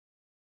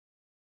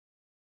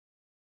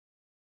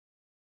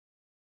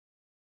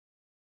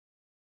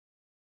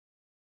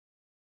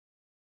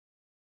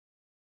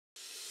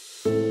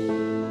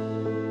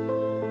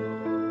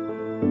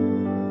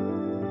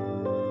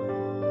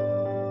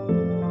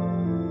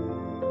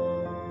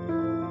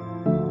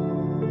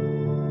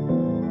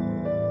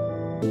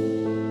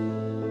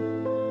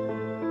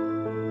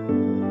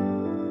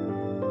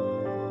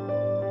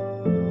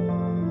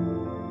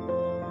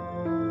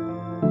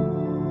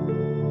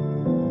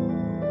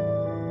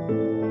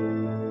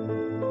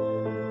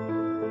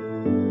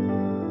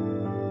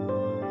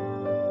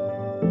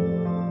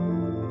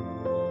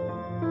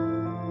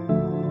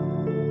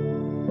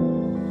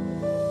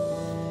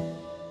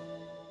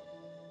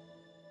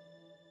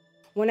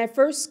when I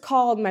first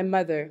called my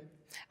mother,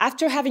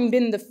 after having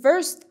been the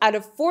first out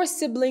of 4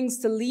 siblings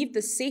to leave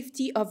the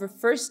safety of her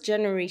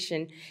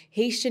first-generation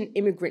Haitian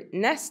immigrant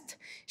nest,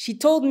 she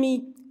told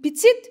me,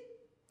 Petite,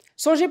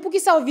 songez pour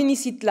qui ça vient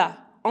ici là.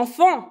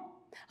 Enfant,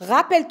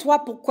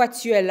 rappelle-toi pourquoi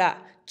tu es là.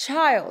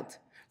 Child,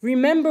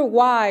 remember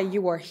why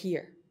you are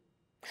here.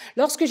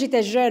 Lorsque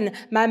j'étais jeune,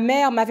 ma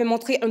mère m'avait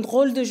montré un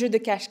drôle de jeu de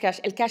cache-cache.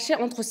 Elle cachait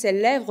entre ses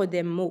lèvres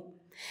des mots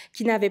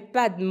qui n'avaient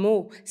pas de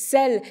mots,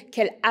 celles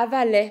qu'elle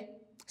avalait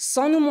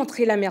sans nous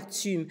montrer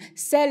l'amertume,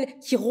 celles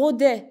qui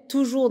rôdaient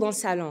toujours dans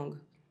sa langue,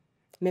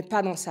 mais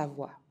pas dans sa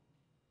voix.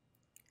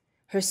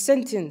 Her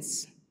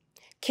sentence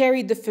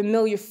carried the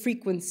familiar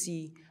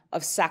frequency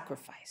of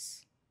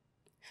sacrifice.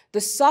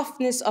 The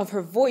softness of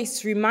her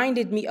voice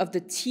reminded me of the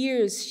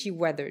tears she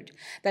weathered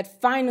that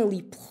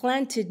finally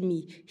planted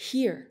me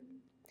here,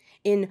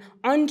 in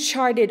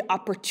uncharted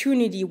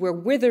opportunity where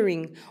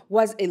withering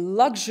was a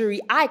luxury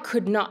I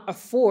could not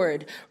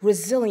afford.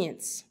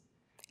 Resilience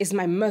is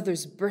my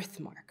mother's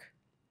birthmark.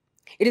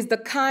 It is the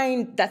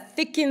kind that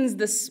thickens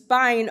the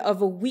spine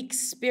of a weak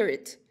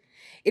spirit.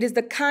 It is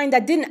the kind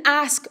that didn't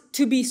ask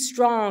to be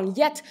strong,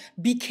 yet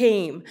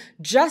became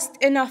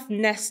just enough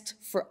nest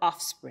for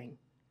offspring.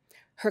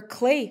 Her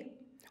clay,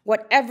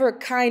 whatever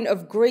kind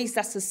of grace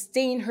that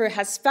sustained her,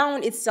 has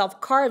found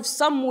itself carved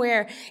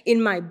somewhere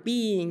in my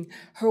being.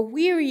 Her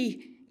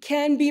weary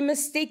can be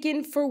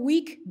mistaken for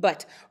weak,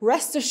 but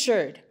rest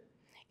assured,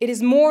 it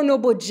is more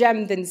noble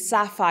gem than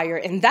sapphire,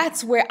 and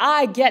that's where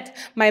I get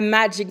my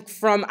magic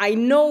from. I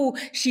know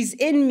she's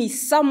in me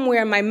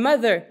somewhere. My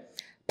mother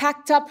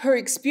packed up her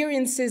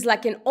experiences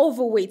like an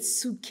overweight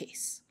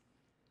suitcase.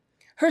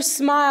 Her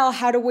smile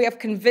had a way of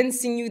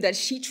convincing you that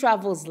she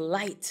travels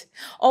light,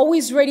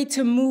 always ready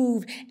to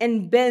move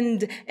and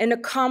bend and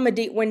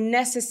accommodate when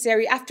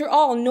necessary. After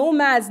all,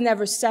 nomads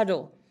never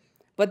settle,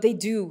 but they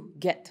do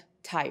get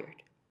tired.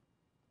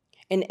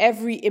 And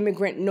every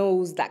immigrant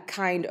knows that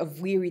kind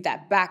of weary,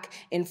 that back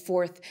and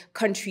forth,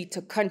 country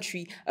to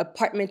country,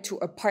 apartment to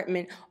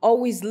apartment,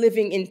 always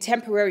living in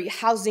temporary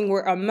housing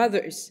where our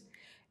mothers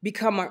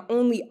become our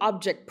only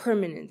object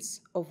permanence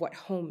of what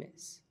home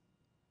is.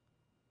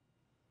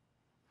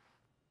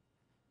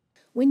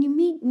 When you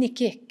meet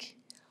Nikik,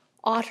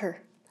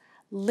 Otter,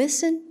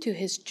 listen to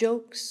his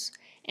jokes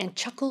and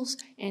chuckles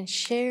and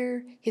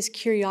share his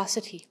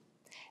curiosity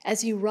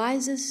as he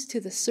rises to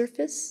the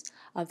surface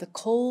of the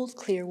cold,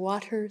 clear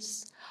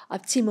waters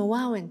of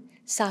Timawawan,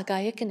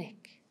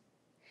 Sagayacanik.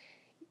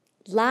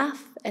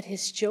 Laugh at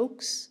his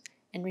jokes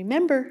and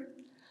remember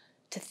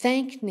to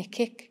thank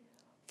Nikik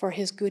for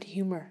his good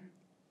humor.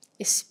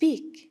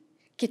 Speak,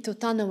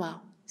 Kitotanawao,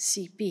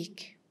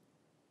 sipik.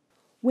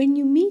 When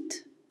you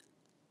meet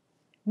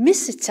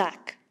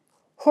Misitak,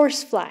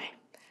 horsefly,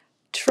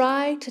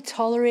 try to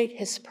tolerate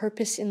his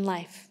purpose in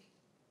life.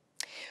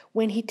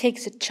 When he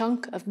takes a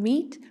chunk of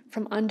meat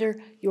from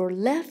under your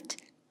left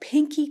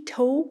pinky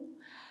toe,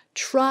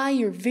 try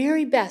your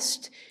very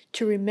best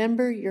to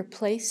remember your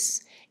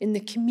place in the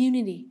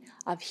community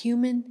of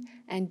human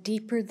and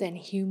deeper than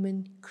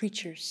human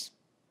creatures.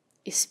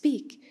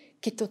 Speak,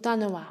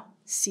 Kitotanawao,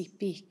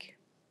 sipik.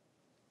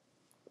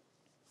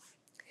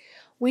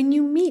 When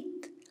you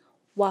meet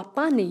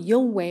Wapane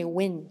Yowe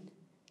wind,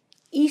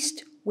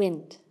 east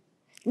wind,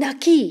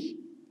 Naki,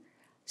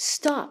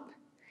 stop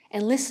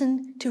and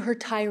listen to her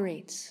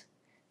tirades.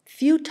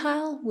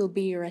 Futile will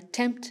be your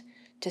attempt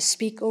to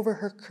speak over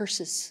her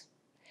curses.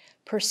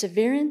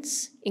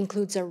 Perseverance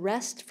includes a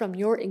rest from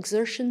your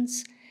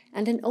exertions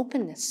and an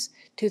openness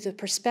to the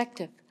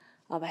perspective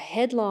of a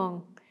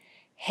headlong,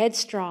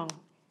 headstrong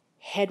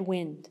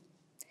headwind.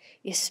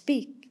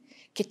 Speak,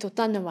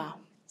 Kitotanawao,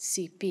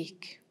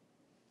 sipik.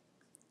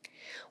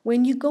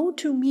 When you go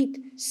to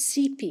meet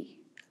Sipi,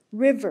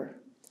 river,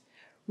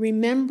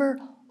 remember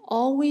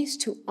always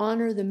to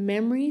honor the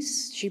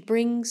memories she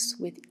brings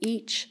with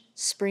each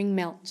spring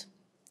melt.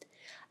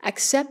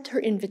 Accept her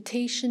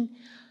invitation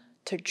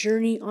to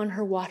journey on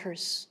her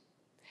waters.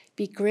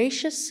 Be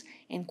gracious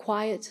and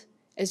quiet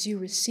as you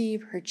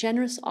receive her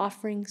generous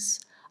offerings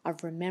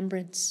of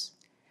remembrance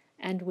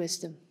and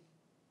wisdom.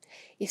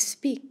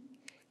 Speak,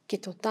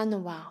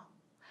 Kitotanawao,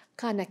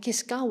 kana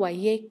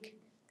kiskawayek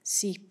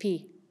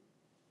sipi.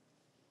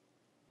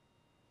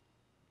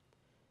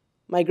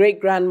 My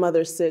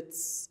great-grandmother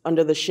sits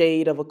under the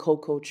shade of a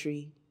cocoa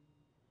tree,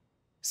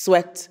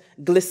 sweat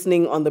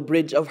glistening on the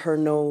bridge of her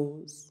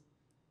nose.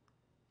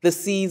 The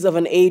seeds of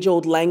an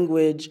age-old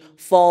language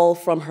fall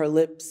from her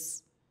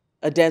lips.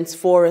 A dense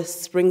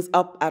forest springs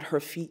up at her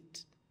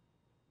feet.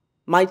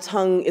 My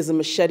tongue is a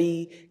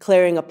machete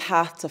clearing a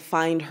path to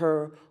find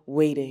her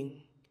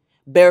waiting,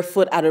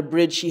 barefoot at a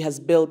bridge she has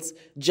built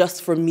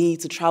just for me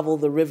to travel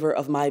the river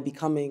of my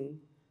becoming.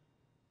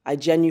 I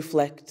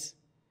genuflect,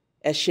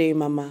 Eshe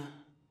Mama,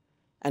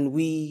 and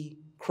we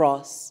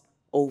cross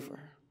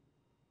over.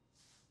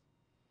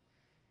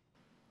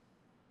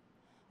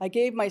 I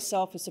gave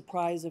myself a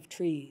surprise of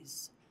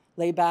trees,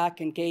 lay back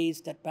and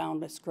gazed at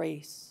boundless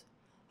grace.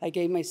 I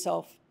gave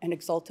myself an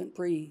exultant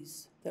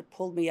breeze that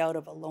pulled me out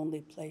of a lonely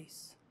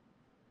place.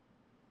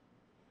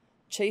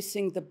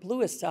 Chasing the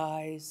bluest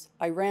eyes,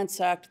 I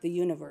ransacked the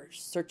universe,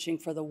 searching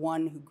for the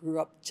one who grew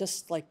up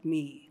just like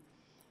me.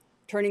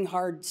 Turning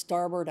hard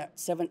starboard at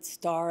seventh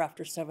star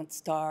after seventh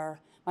star,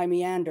 I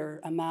meander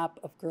a map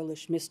of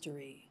girlish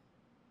mystery.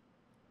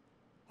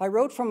 I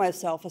wrote for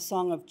myself a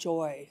song of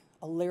joy,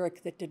 a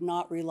lyric that did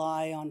not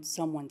rely on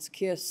someone's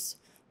kiss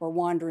or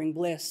wandering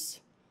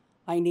bliss.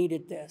 I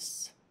needed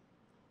this.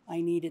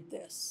 I needed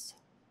this.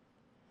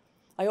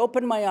 I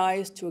opened my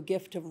eyes to a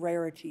gift of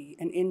rarity,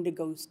 an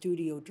indigo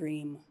studio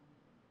dream,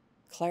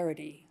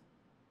 clarity.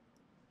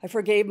 I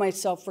forgave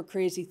myself for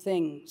crazy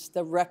things,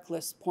 the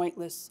reckless,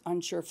 pointless,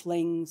 unsure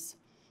flings,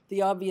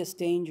 the obvious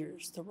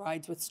dangers, the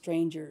rides with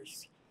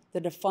strangers,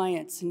 the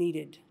defiance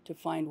needed to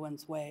find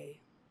one's way.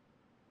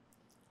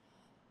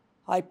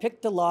 I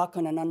picked the lock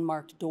on an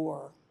unmarked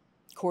door,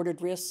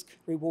 courted risk,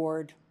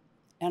 reward,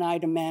 and I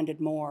demanded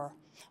more.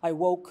 I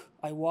woke,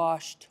 I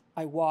washed,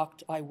 I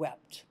walked, I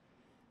wept.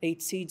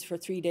 Ate seeds for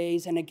 3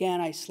 days, and again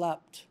I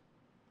slept.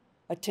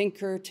 A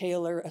tinker,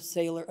 tailor, a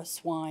sailor, a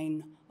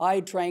swine,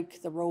 I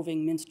drank the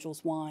roving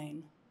minstrel's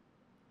wine.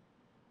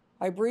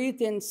 I breathed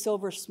in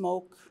silver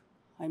smoke,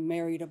 I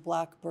married a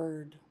black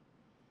bird.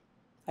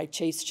 I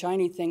chase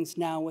shiny things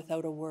now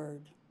without a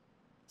word.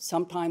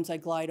 Sometimes I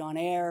glide on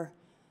air,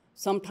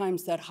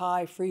 sometimes that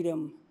high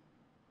freedom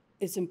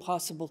is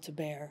impossible to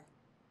bear.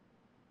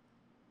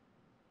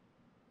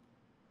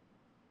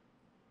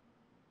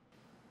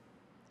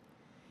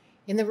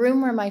 In the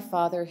room where my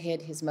father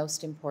hid his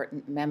most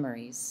important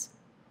memories,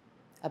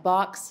 a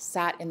box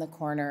sat in the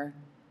corner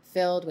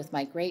filled with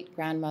my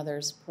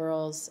great-grandmother's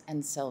pearls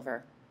and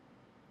silver.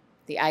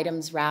 The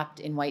items wrapped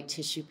in white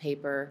tissue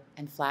paper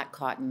and flat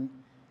cotton,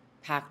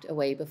 packed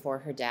away before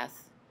her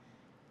death.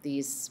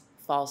 These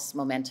false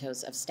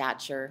mementos of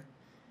stature,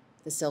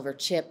 the silver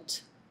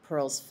chipped,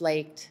 pearls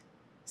flaked,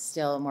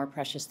 still more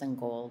precious than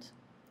gold.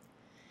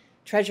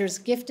 Treasures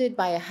gifted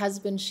by a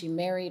husband she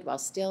married while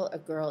still a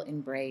girl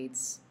in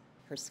braids,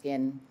 her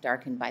skin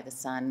darkened by the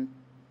sun,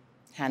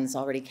 hands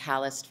already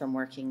calloused from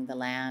working the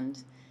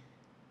land.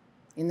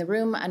 In the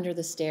room under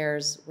the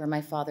stairs where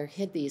my father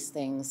hid these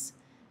things,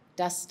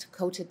 dust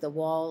coated the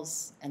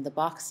walls and the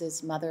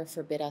boxes mother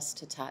forbid us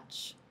to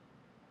touch.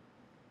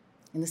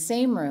 In the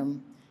same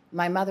room,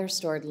 my mother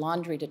stored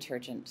laundry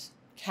detergent,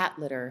 cat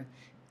litter,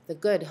 the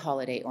good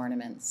holiday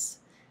ornaments.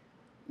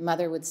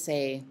 Mother would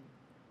say,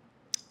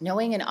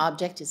 knowing an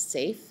object is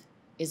safe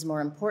is more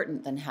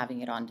important than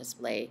having it on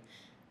display.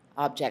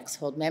 Objects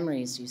hold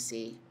memories, you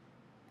see,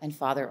 and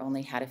father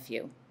only had a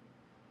few.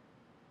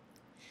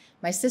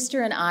 My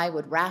sister and I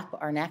would wrap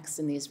our necks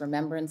in these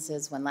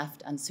remembrances when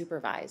left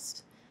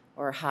unsupervised,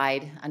 or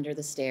hide under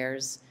the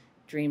stairs,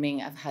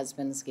 dreaming of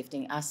husbands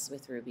gifting us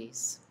with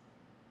rubies.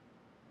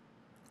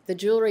 The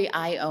jewelry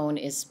I own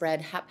is spread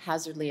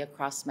haphazardly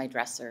across my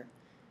dresser,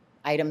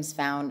 items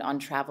found on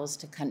travels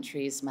to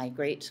countries my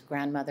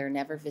great-grandmother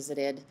never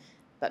visited,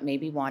 but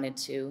maybe wanted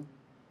to,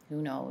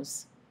 who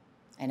knows?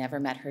 I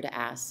never met her to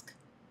ask.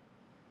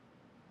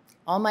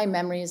 All my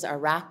memories are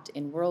wrapped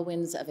in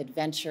whirlwinds of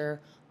adventure,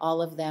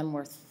 all of them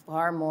worth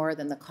far more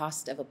than the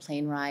cost of a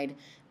plane ride,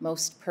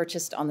 most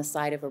purchased on the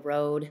side of a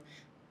road.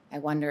 I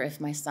wonder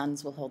if my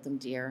sons will hold them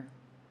dear.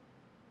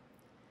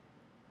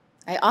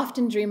 I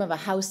often dream of a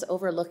house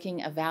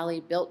overlooking a valley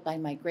built by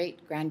my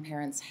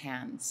great-grandparents'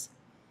 hands.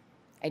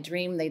 I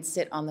dream they'd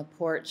sit on the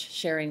porch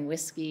sharing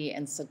whiskey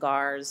and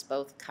cigars,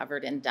 both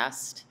covered in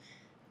dust.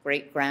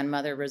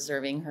 Great-grandmother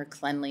reserving her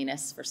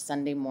cleanliness for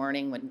Sunday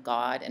morning when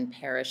God and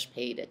parish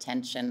paid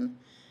attention.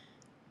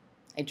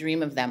 I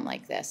dream of them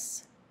like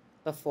this,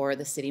 before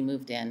the city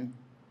moved in,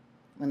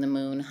 when the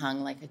moon hung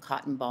like a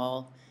cotton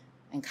ball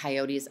and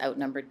coyotes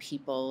outnumbered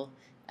people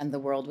and the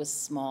world was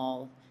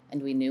small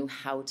and we knew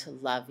how to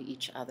love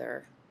each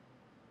other.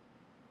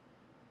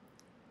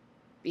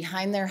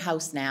 Behind their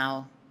house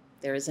now,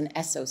 there is an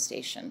Esso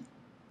station.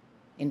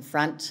 In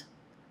front,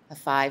 a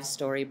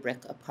 5-story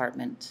brick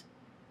apartment.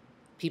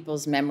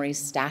 People's memories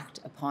stacked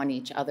upon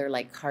each other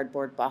like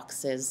cardboard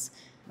boxes.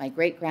 My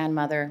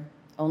great-grandmother,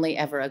 only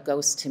ever a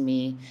ghost to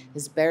me,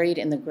 is buried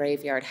in the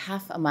graveyard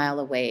half a mile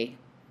away,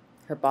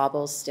 her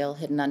baubles still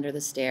hidden under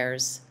the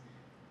stairs,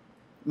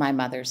 my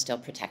mother still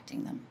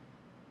protecting them.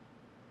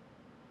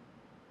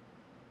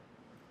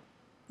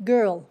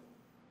 Girl,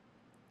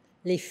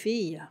 les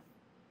filles.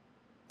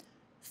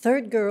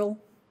 Third girl,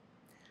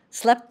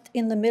 slept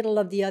in the middle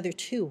of the other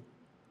two,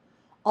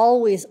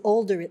 always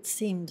older it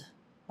seemed,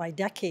 by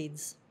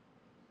decades,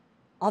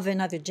 of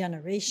another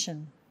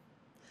generation.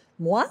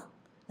 Moi,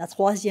 la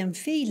troisième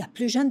fille, la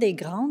plus jeune des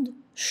grandes,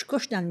 je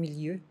couche dans le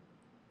milieu.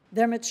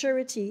 Their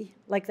maturity,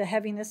 like the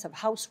heaviness of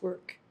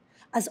housework,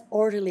 as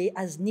orderly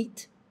as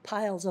neat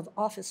piles of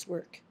office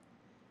work,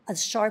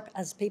 as sharp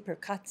as paper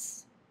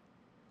cuts.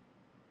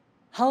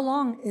 How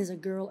long is a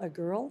girl a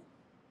girl?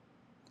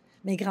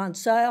 Mes grandes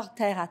sœurs,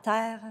 terre à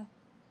terre,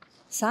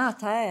 sans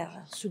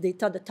terre, sous des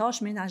tas de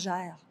tâches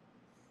ménagères.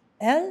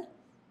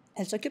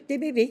 Elle s'occupe des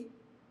bébés.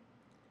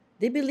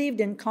 They believed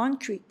in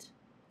concrete,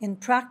 in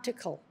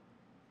practical,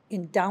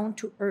 in down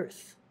to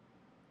earth.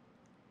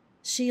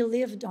 She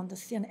lived on the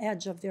thin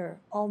edge of their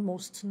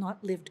almost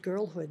not lived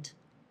girlhood.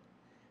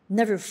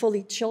 Never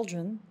fully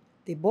children,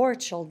 they bore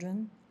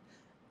children.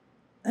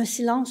 Un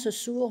silence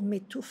sourd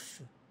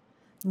m'étouffe.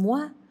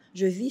 Moi,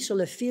 je vis sur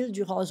le fil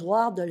du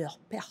rasoir de leur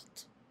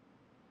perte.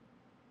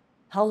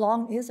 How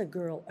long is a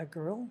girl a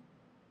girl?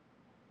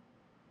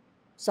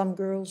 Some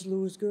girls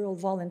lose girl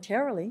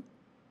voluntarily,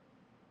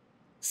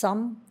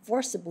 some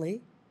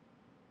forcibly,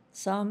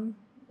 some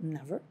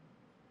never.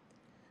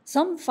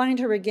 Some find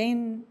her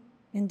again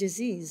in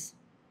disease,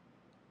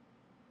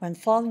 when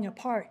falling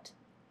apart,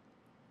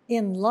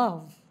 in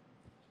love.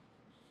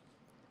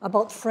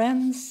 About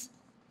friends,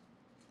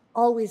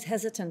 always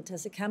hesitant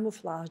as a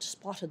camouflage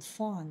spotted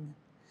fawn,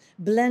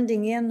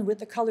 blending in with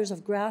the colors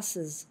of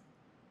grasses,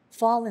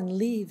 fallen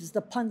leaves,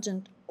 the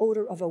pungent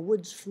odor of a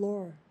wood's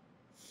floor.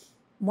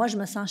 Moi, je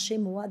me sens chez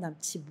moi dans le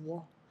petit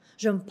bois.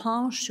 Je me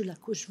penche sur la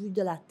couche vue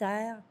de la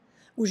terre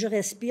où je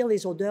respire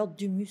les odeurs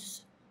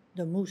d'humus,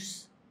 de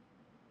mousse.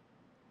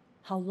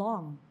 How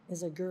long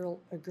is a girl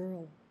a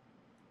girl?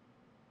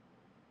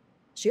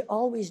 She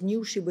always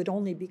knew she would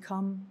only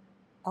become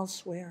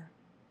elsewhere.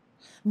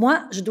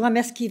 Moi, je dois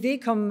m'esquiver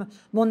comme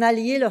mon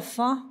allié le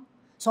fan,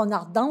 son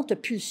ardente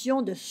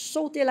pulsion de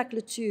sauter la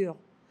clôture,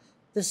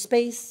 the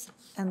space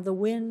and the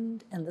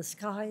wind and the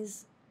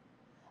skies,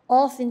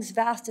 all things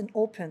vast and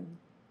open,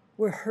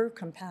 were her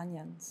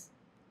companions.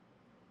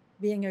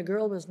 Being a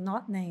girl was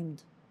not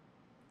named,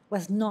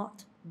 was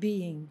not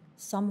being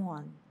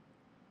someone,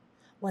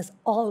 was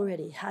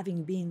already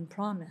having been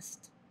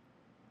promised.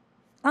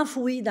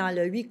 Enfouie dans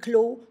le huis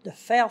clos de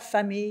faire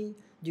famille,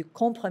 du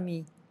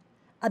compromis,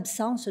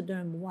 absence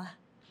d'un moi,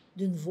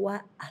 d'une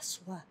voix à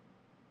soi.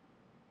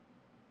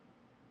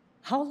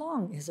 How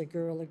long is a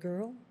girl a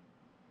girl?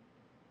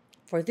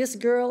 For this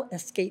girl,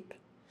 escape.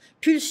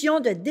 Pulsion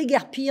de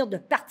déguerpir, de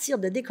partir,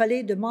 de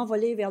décoller, de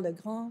m'envoler vers le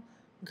grand,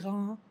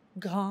 grand,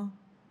 grand,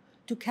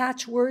 to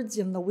catch words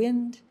in the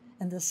wind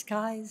and the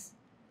skies.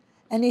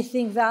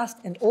 Anything vast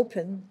and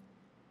open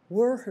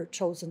were her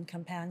chosen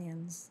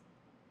companions.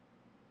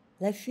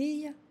 Les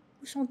filles,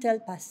 où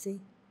sont-elles passées?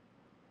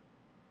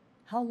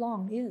 How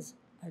long is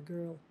a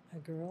girl a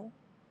girl?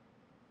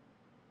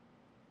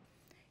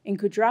 In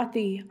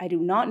Gujarati, I do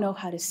not know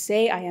how to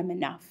say I am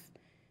enough.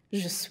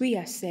 Je suis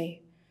assez.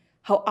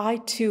 How I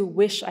too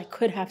wish I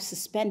could have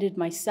suspended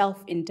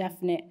myself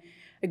indefinite,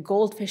 a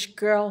goldfish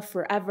girl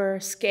forever,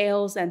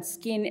 scales and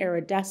skin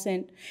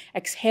iridescent,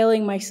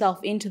 exhaling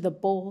myself into the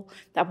bowl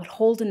that would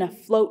hold enough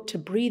float to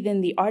breathe in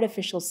the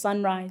artificial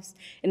sunrise,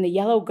 in the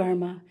yellow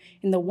garma,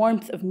 in the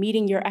warmth of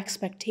meeting your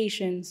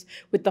expectations,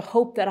 with the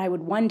hope that I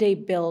would one day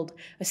build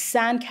a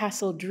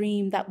sandcastle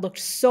dream that looked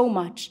so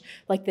much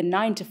like the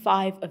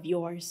 9-to-5 of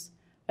yours.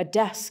 A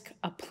desk,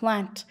 a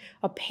plant,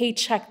 a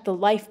paycheck, the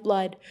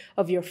lifeblood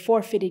of your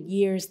forfeited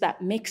years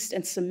that mixed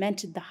and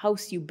cemented the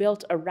house you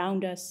built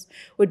around us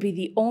would be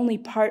the only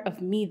part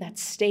of me that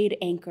stayed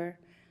anchor,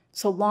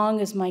 so long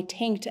as my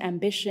tanked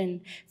ambition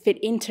fit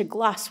into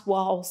glass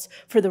walls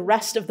for the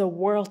rest of the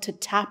world to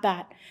tap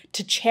at,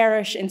 to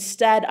cherish.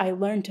 Instead, I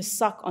learned to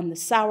suck on the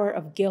sour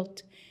of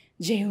guilt.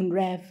 Jeun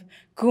rev,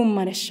 kum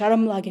mane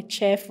sharam lage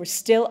che, for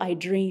still I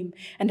dream,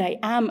 and I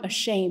am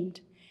ashamed.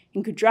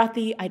 In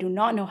Gujarati, I do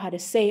not know how to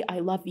say I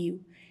love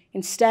you.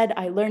 Instead,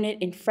 I learn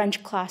it in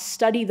French class,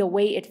 study the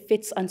way it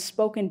fits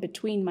unspoken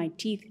between my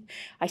teeth.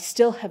 I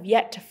still have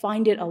yet to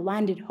find it a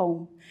landed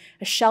home,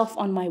 a shelf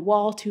on my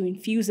wall to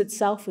infuse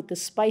itself with the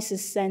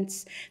spices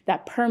scents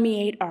that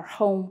permeate our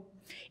home.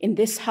 In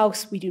this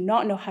house, we do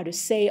not know how to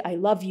say I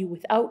love you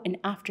without an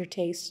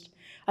aftertaste.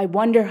 I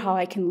wonder how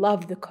I can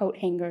love the coat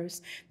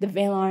hangers, the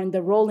velarn,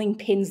 the rolling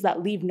pins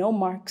that leave no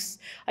marks.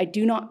 I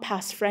do not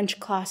pass French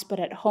class, but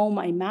at home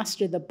I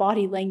master the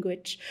body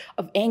language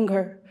of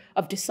anger,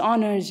 of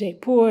dishonor, j'ai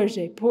peur,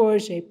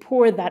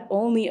 that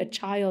only a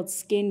child's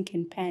skin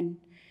can pen.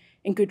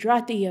 In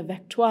Gujarati,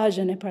 avec toi,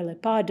 je ne parle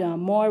pas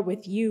d'amour,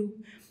 with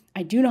you.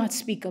 I do not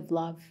speak of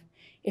love.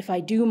 If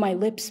I do, my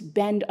lips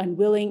bend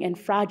unwilling and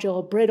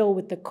fragile, brittle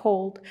with the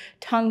cold,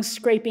 tongue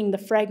scraping the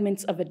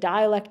fragments of a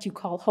dialect you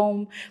call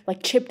home,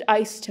 like chipped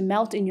ice to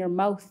melt in your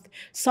mouth,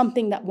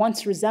 something that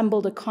once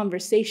resembled a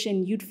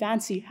conversation you'd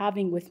fancy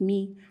having with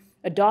me,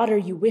 a daughter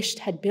you wished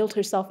had built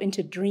herself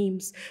into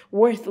dreams,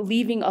 worth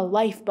leaving a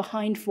life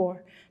behind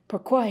for.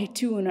 Pourquoi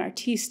es-tu un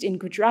artiste? In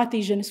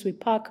Gujarati, je ne suis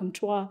pas comme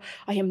toi.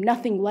 I am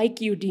nothing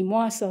like you.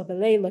 Dis-moi, ça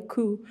valait le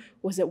coup.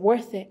 Was it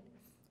worth it?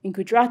 In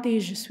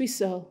Gujarati, je suis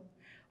seule.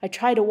 I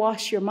try to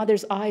wash your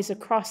mother's eyes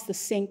across the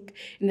sink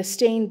in the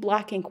stained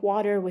black ink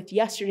water with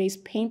yesterday's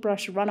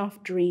paintbrush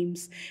runoff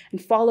dreams,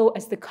 and follow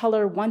as the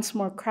color once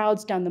more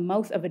crowds down the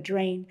mouth of a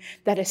drain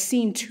that has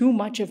seen too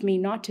much of me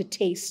not to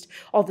taste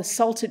all the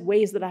salted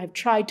ways that I have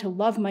tried to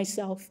love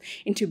myself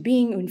into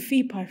being une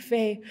fille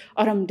parfaite,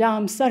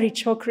 aramdam, sari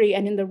chokri,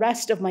 and in the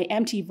rest of my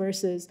empty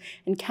verses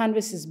and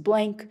canvases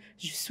blank,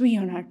 je suis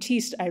un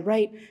artiste, I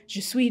write,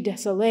 je suis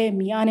désolé,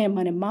 miane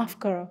mane maaf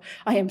karo,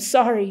 I am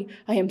sorry,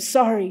 I am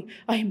sorry,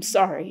 I am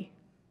sorry.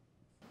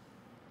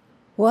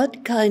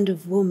 What kind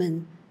of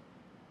woman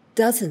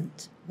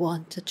doesn't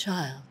want a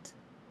child?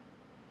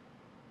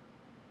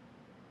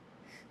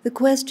 The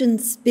question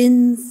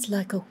spins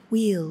like a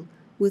wheel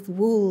with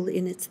wool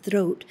in its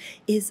throat,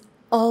 is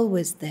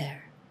always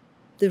there,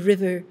 the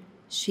river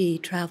she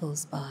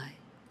travels by.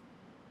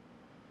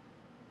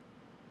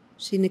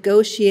 She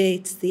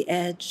negotiates the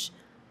edge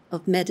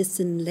of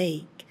Medicine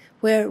Lake,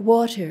 where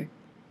water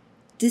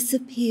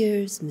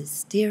disappears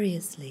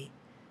mysteriously,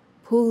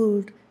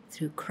 pulled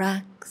through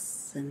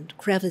cracks and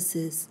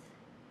crevices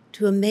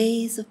to a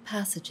maze of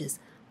passages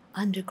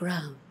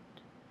underground.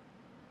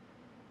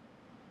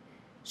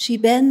 She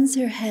bends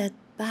her head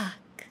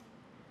back.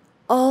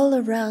 All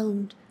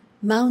around,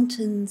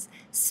 mountains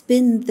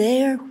spin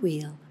their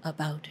wheel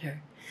about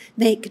her,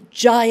 make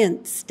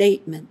giant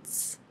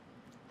statements,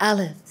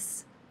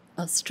 alephs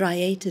of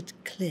striated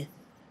cliff.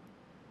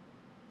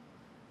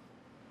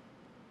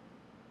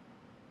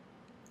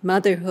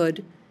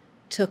 Motherhood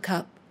took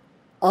up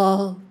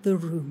all the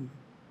room.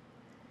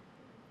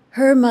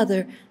 Her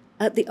mother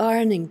at the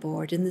ironing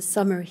board in the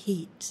summer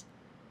heat,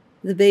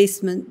 the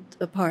basement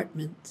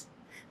apartment,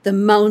 the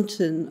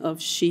mountain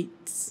of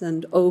sheets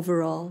and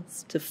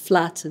overalls to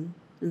flatten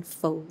and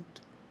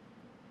fold.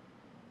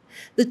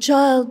 The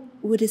child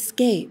would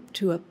escape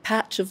to a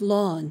patch of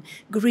lawn,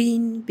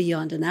 green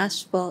beyond an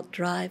asphalt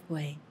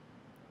driveway.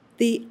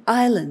 The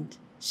island,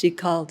 she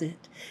called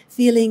it,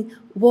 feeling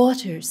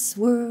water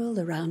swirl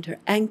around her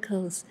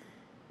ankles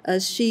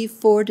as she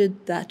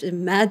forded that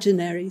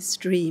imaginary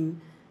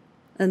stream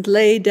and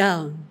lay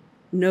down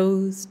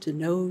nose to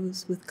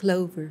nose with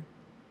Clover.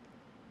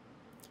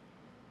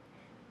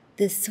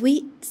 The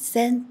sweet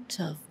scent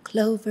of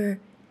clover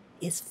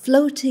is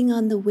floating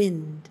on the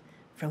wind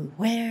from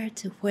where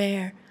to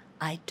where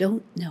I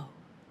don't know.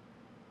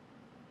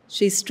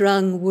 She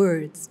strung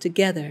words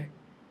together,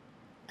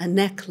 a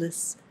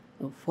necklace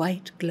of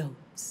white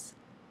globes.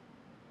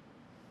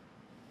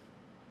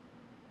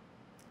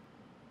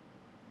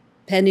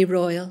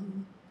 Pennyroyal,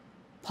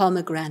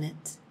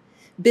 pomegranate,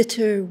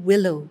 bitter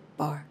willow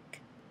bark,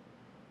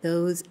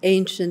 those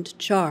ancient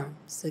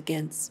charms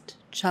against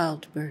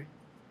childbirth.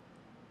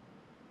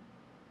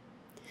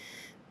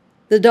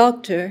 The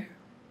doctor,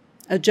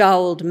 a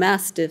jowled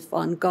mastiff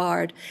on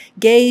guard,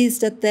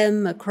 gazed at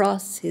them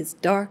across his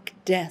dark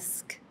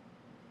desk.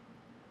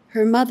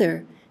 Her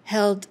mother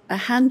held a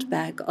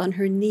handbag on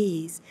her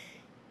knees,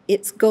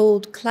 its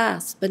gold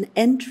clasp an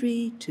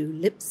entry to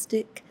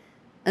lipstick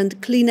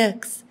and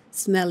Kleenex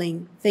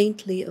smelling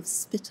faintly of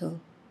spittle.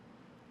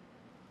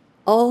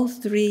 All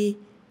three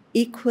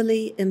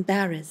equally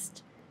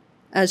embarrassed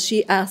as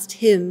she asked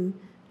him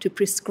to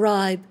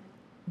prescribe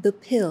the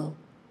pill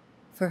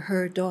for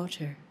her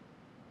daughter.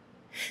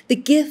 The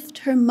gift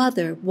her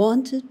mother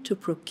wanted to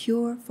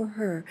procure for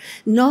her,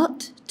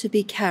 not to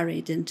be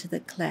carried into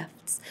the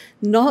clefts,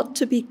 not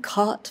to be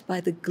caught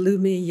by the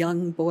gloomy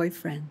young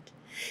boyfriend.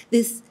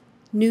 This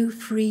new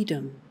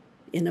freedom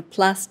in a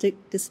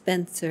plastic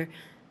dispenser,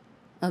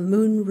 a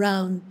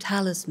moon-round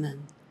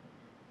talisman,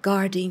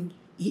 guarding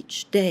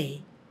each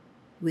day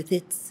with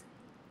its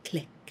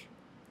click.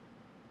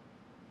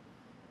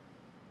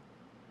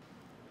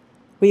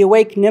 We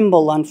awake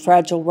nimble on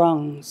fragile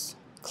rungs,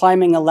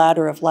 climbing a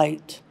ladder of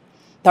light,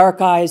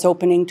 dark eyes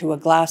opening to a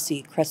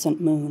glassy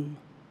crescent moon.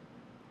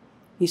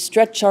 We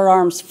stretch our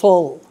arms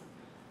full,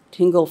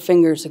 tingle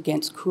fingers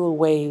against cool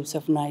waves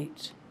of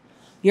night.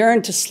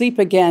 Yearn to sleep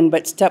again,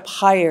 but step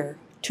higher,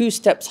 2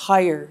 steps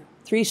higher,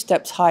 3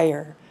 steps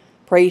higher,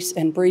 brace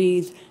and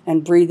breathe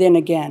in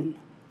again.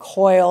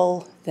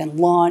 Coil, then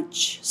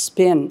launch,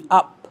 spin,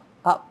 up,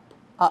 up,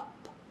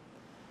 up.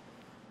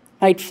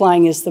 Night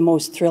flying is the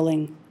most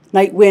thrilling.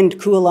 Night wind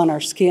cool on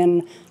our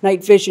skin,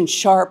 night vision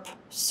sharp,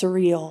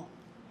 surreal.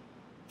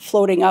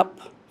 Floating up,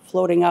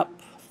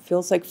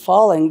 feels like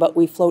falling, but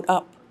we float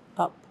up,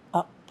 up,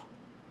 up.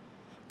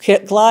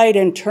 Glide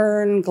and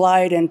turn,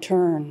 glide and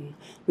turn.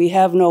 We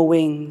have no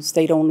wings,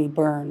 they'd only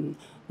burn.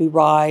 We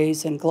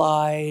rise and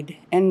glide,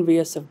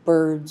 envious of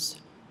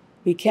birds.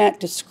 We can't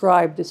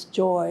describe this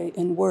joy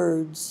in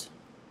words.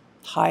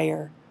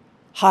 Higher,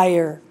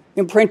 higher,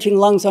 imprinting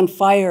lungs on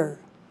fire.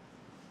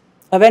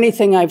 Of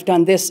anything I've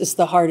done, this is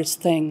the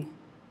hardest thing,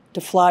 to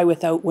fly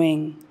without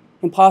wing,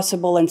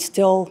 impossible and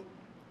still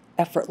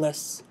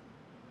effortless.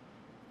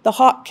 The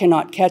hawk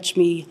cannot catch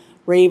me,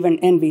 raven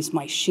envies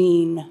my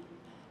sheen.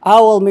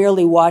 Owl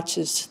merely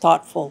watches,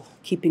 thoughtful,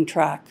 keeping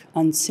track,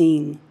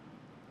 unseen.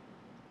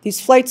 These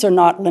flights are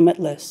not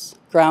limitless.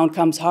 Ground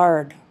comes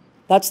hard.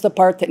 That's the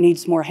part that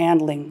needs more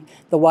handling.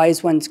 The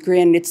wise ones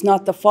grin. It's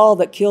not the fall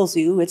that kills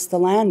you, it's the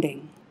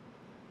landing.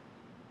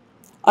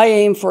 I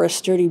aim for a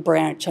sturdy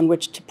branch on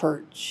which to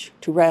perch,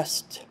 to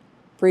rest,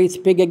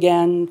 breathe big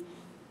again,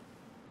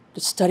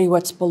 to study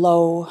what's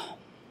below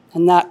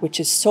and that which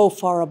is so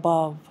far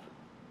above.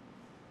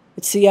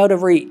 It's the out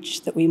of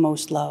reach that we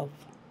most love.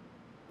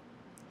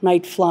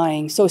 Night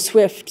flying, so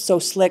swift, so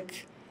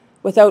slick,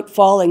 without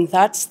falling,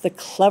 that's the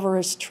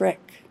cleverest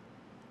trick,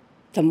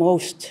 the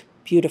most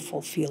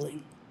beautiful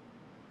feeling.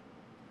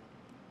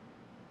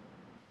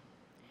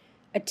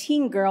 A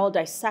teen girl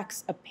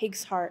dissects a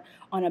pig's heart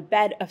on a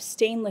bed of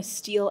stainless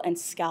steel and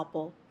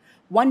scalpel,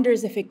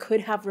 wonders if it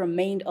could have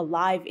remained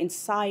alive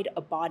inside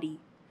a body.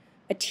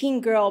 A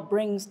teen girl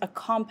brings a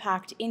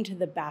compact into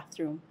the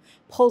bathroom,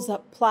 pulls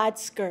up plaid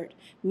skirt,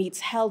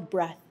 meets held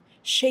breath,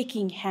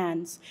 shaking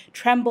hands,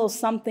 trembles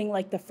something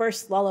like the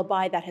first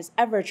lullaby that has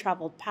ever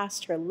traveled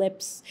past her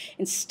lips,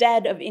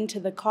 instead of into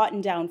the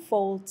cotton-down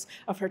folds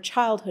of her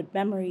childhood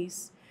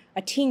memories.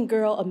 A teen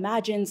girl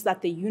imagines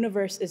that the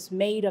universe is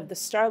made of the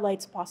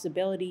starlight's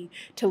possibility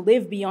to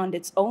live beyond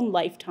its own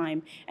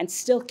lifetime and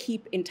still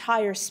keep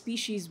entire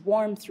species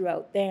warm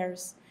throughout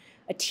theirs.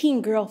 A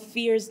teen girl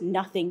fears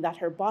nothing that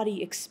her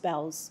body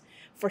expels,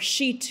 for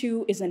she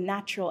too is a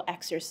natural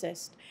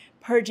exorcist,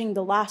 purging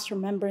the last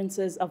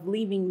remembrances of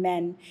leaving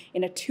men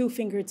in a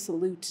two-fingered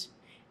salute.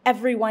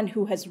 Everyone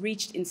who has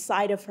reached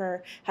inside of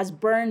her has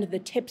burned the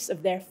tips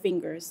of their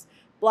fingers,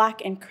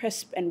 black and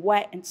crisp and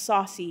wet and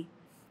saucy.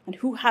 And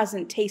who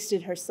hasn't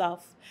tasted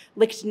herself,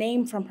 licked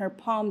name from her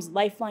palm's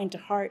lifeline to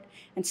heart,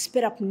 and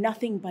spit up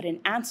nothing but an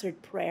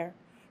answered prayer,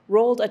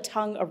 rolled a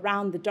tongue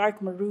around the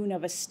dark maroon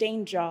of a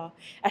stained jaw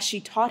as she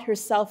taught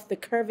herself the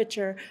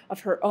curvature of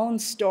her own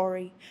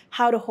story,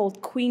 how to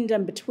hold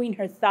queendom between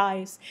her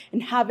thighs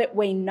and have it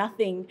weigh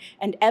nothing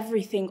and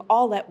everything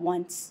all at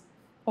once.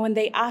 When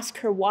they ask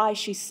her why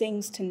she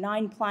sings to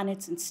 9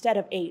 planets instead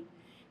of 8,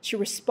 she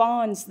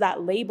responds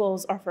that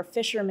labels are for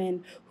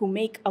fishermen who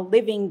make a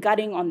living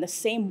gutting on the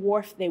same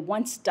wharf they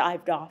once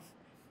dived off.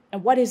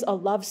 And what is a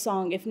love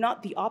song if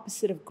not the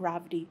opposite of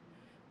gravity?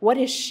 What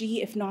is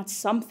she if not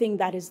something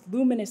that is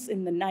luminous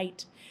in the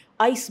night,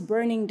 ice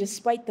burning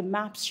despite the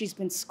maps she's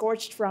been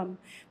scorched from?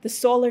 The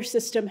solar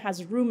system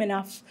has room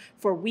enough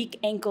for weak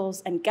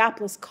ankles and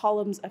gapless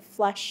columns of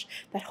flesh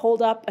that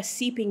hold up a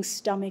seeping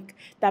stomach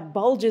that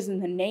bulges in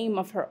the name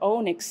of her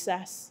own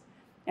excess.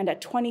 And at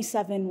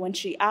 27, when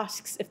she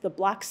asks if the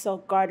black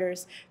silk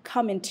garters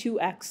come in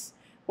 2X,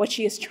 what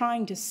she is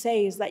trying to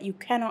say is that you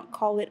cannot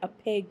call it a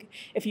pig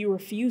if you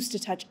refuse to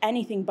touch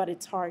anything but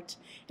its heart.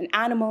 An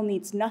animal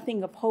needs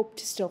nothing of hope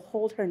to still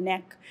hold her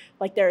neck,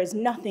 like there is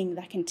nothing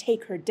that can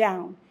take her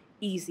down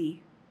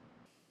easy.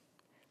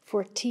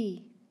 For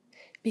T,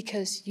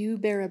 because you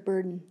bear a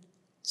burden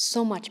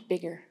so much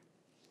bigger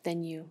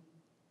than you.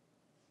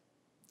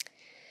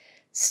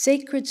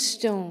 Sacred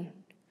stone,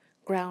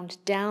 ground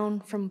down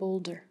from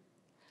boulder,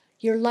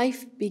 your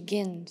life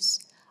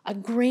begins, a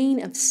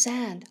grain of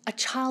sand, a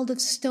child of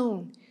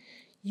stone.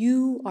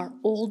 You are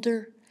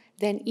older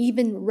than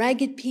even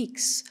ragged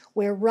peaks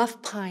where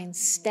rough pines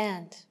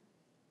stand.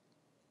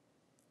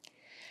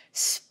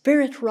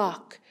 Spirit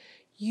rock,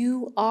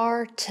 you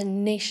are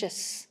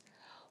tenacious,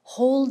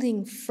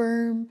 holding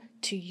firm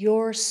to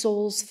your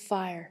soul's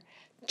fire.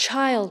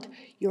 Child,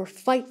 your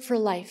fight for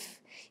life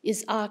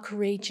is a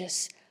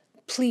courageous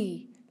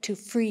plea to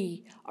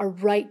free a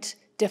right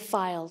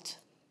defiled.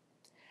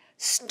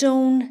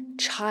 Stone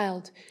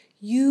child,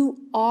 you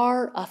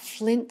are a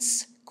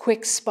flint's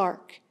quick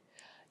spark,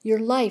 your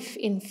life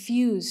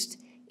infused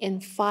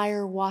in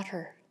fire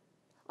water.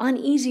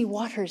 Uneasy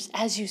waters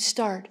as you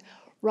start,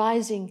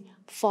 rising,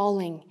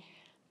 falling,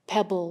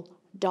 pebble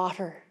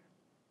daughter.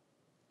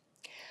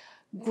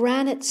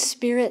 Granite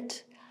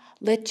spirit,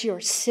 let your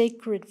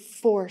sacred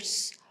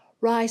force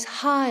rise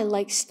high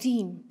like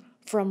steam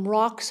from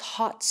rock's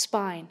hot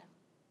spine.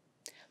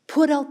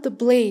 Put out the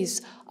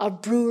blaze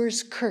of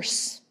brewer's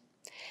curse.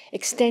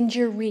 Extend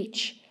your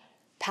reach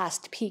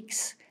past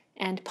peaks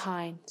and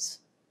pines.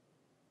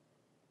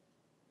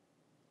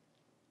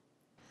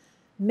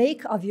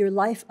 Make of your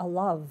life a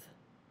love.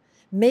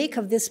 Make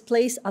of this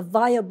place a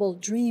viable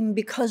dream,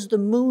 because the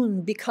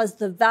moon, because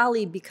the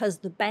valley, because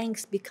the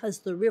banks, because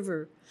the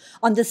river.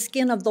 On the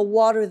skin of the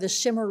water, the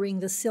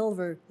shimmering, the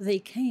silver, they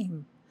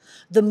came.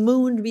 The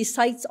moon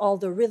recites all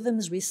the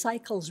rhythms,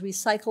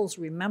 recycles,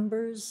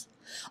 remembers.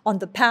 On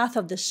the path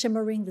of the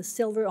shimmering, the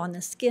silver, on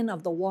the skin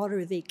of the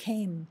water they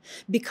came.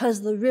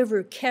 Because the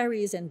river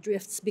carries and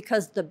drifts,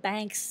 because the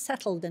banks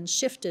settled and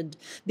shifted,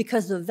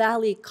 because the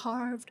valley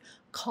carved,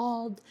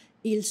 called,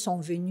 ils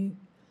sont venus.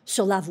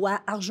 Sur la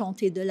voie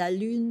argentée de la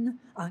lune,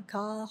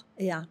 encore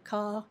et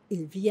encore,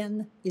 ils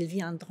viennent, ils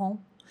viendront.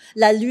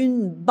 La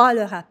lune bat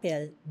le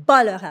rappel,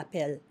 bat le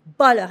rappel,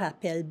 bat le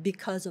rappel,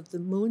 because of the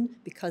moon,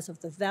 because of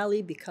the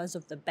valley, because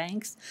of the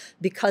banks,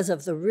 because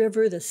of the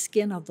river, the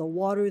skin of the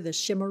water, the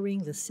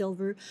shimmering, the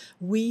silver.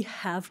 We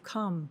have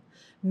come.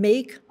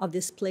 Make of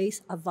this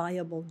place a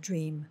viable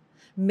dream.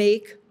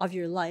 Make of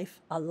your life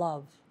a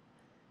love.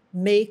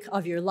 Make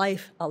of your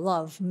life a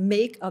love.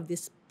 Make of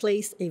this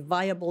place a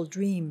viable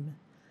dream.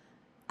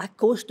 À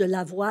cause de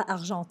la voie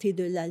argentée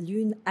de la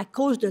lune, à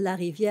cause de la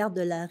rivière,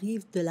 de la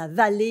rive, de la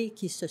vallée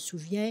qui se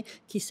souvient,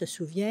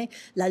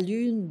 la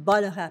lune bat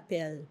le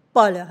rappel,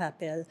 bat le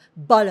rappel,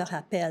 bat le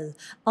rappel.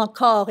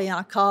 Encore et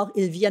encore,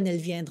 ils viennent,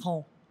 ils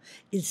viendront.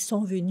 Ils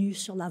sont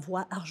venus sur la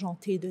voie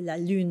argentée de la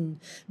lune,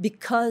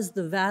 because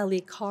the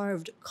valley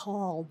carved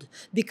called,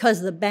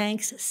 because the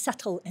banks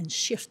settle and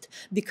shift,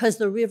 because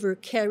the river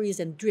carries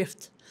and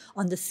drift.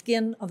 On the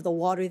skin of the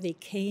water they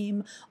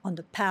came, on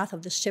the path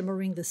of the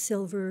shimmering, the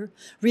silver,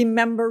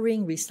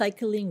 remembering,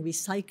 recycling,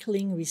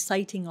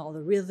 reciting all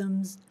the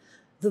rhythms.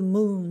 The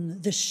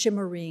moon, the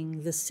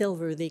shimmering, the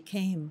silver, they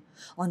came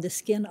on the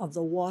skin of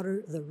the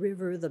water, the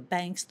river, the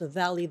banks, the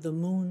valley, the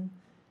moon.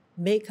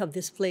 Make of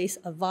this place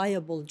a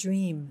viable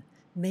dream.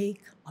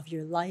 Make of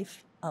your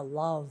life a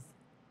love.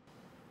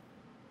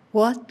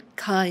 What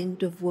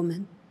kind of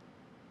woman?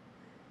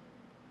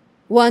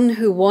 One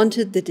who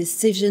wanted the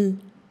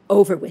decision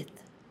over with.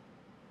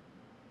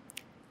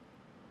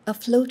 A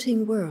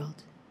floating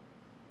world,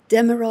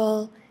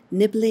 Demerol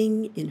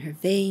nibbling in her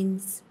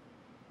veins.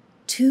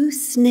 2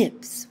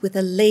 snips with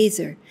a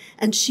laser,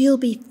 and she'll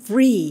be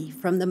free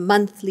from the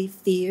monthly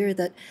fear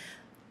that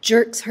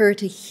jerks her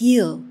to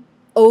heel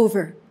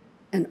over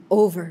and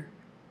over.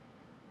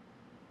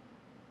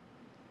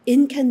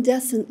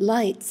 Incandescent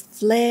lights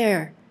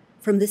flare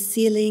from the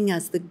ceiling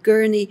as the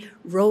gurney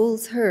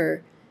rolls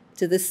her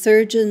to the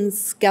surgeon's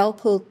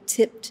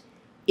scalpel-tipped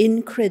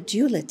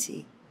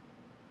incredulity.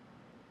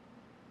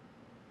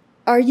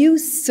 Are you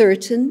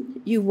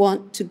certain you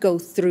want to go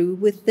through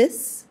with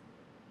this?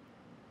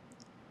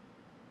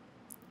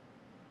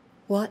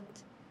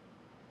 What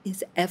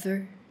is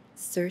ever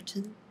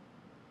certain?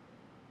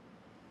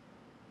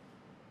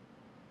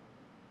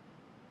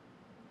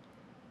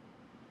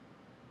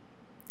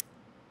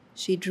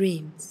 She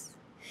dreams.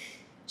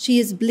 She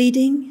is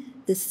bleeding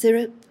the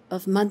syrup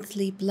of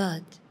monthly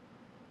blood.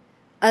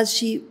 As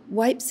she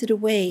wipes it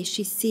away,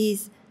 she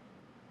sees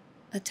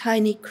a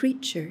tiny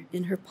creature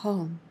in her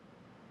palm.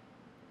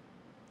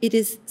 It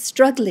is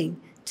struggling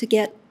to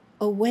get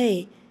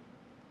away.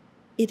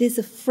 It is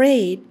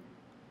afraid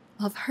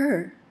of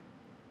her.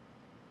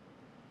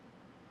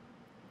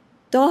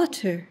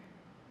 Daughter.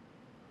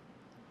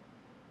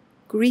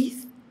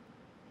 Grief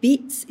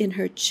beats in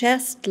her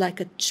chest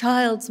like a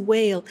child's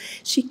wail.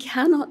 She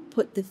cannot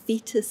put the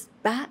fetus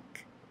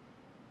back.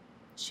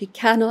 She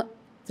cannot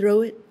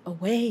throw it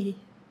away.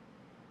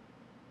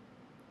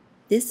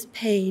 This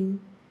pain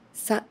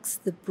sucks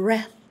the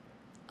breath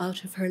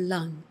out of her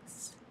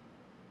lungs.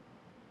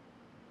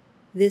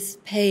 This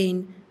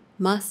pain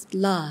must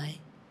lie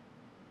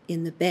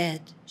in the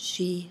bed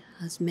she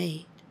has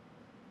made.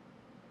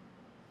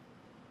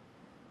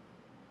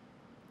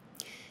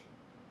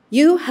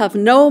 You have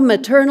no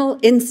maternal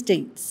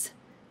instincts,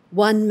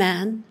 one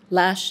man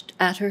lashed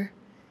at her.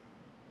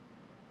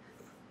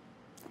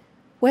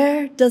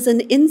 Where does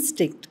an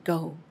instinct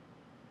go?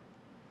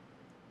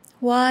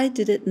 Why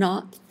did it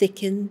not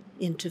thicken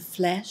into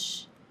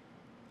flesh,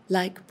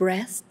 like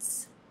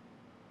breasts,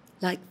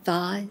 like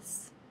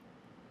thighs,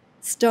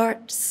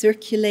 start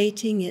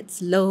circulating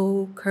its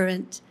low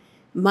current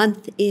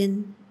month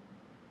in,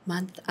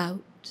 month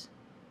out?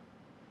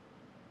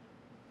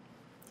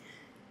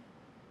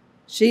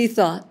 She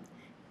thought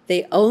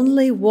they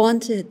only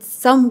wanted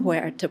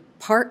somewhere to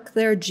park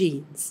their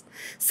jeans,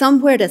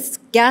 somewhere to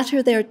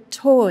scatter their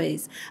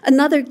toys,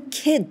 another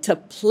kid to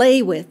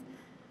play with,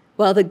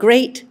 while the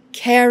great,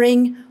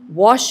 caring,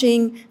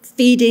 washing,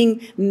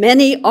 feeding,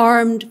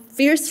 many-armed,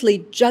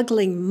 fiercely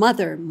juggling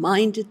mother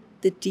minded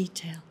the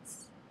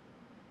details.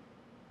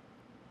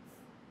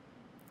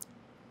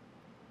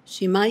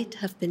 She might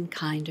have been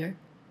kinder.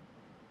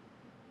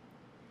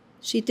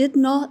 She did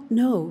not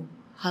know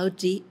how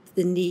deep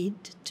the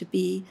need to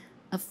be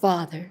a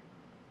father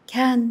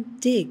can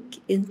dig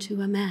into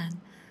a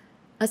man,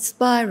 a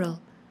spiral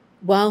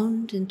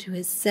wound into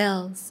his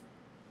cells,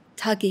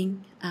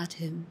 tugging at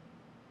him.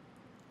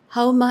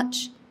 How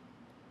much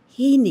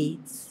he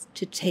needs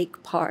to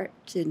take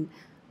part in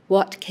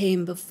what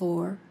came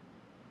before,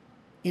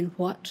 in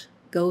what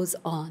goes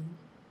on,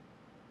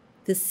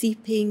 the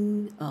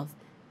seeping of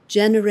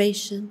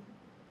generation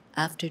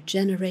after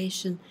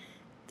generation,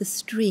 the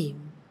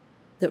stream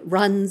that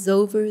runs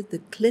over the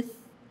cliff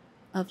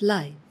of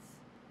life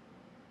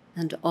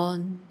and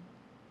on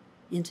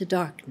into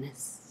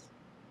darkness.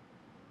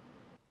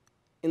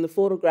 In the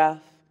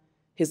photograph,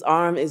 his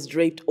arm is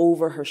draped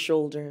over her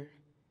shoulder.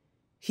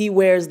 He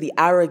wears the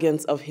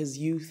arrogance of his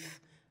youth,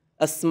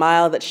 a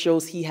smile that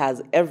shows he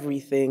has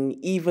everything,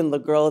 even the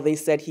girl they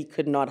said he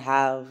could not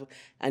have,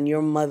 and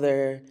your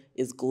mother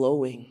is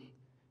glowing,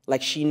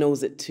 like she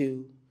knows it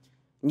too.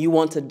 You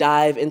want to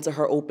dive into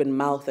her open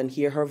mouth and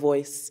hear her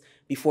voice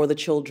before the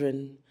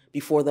children,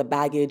 before the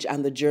baggage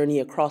and the journey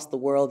across the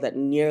world that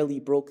nearly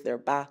broke their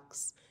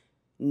backs.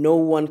 No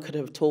one could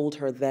have told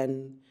her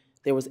then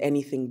there was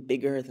anything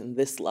bigger than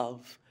this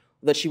love,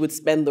 that she would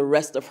spend the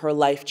rest of her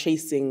life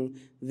chasing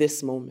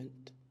this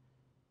moment.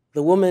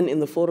 The woman in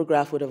the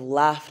photograph would have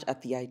laughed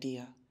at the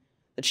idea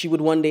that she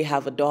would one day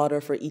have a daughter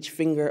for each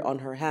finger on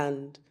her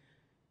hand,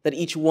 that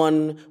each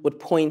one would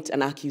point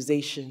an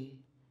accusation,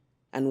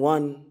 and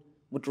one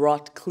would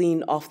rot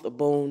clean off the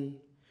bone,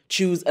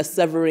 choose a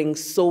severing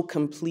so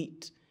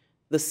complete,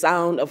 the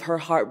sound of her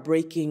heart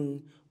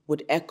breaking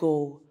would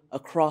echo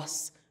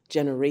across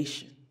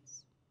generations.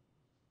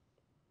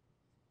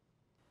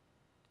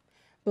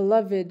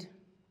 Beloved,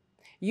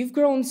 you've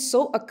grown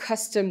so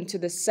accustomed to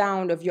the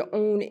sound of your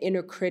own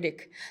inner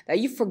critic that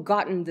you've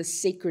forgotten the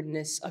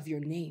sacredness of your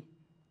name.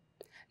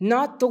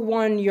 Not the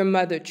one your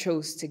mother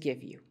chose to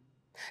give you,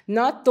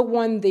 not the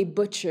one they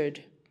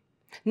butchered,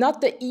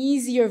 Not the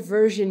easier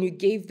version you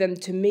gave them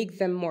to make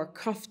them more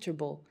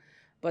comfortable,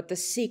 but the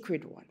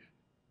sacred one,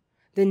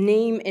 the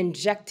name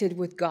injected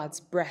with God's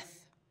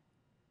breath.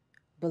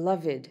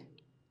 Beloved,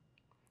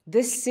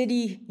 this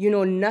city you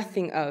know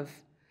nothing of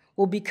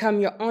will become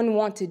your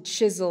unwanted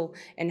chisel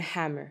and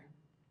hammer.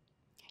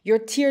 Your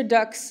tear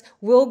ducts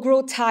will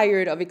grow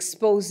tired of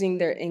exposing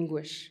their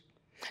anguish.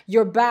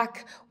 Your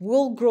back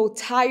will grow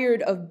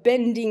tired of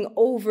bending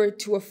over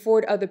to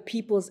afford other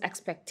people's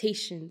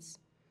expectations.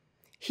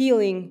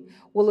 Healing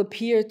will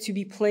appear to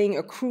be playing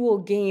a cruel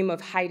game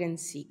of hide and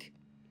seek,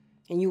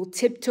 and you'll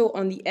tiptoe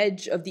on the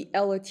edge of the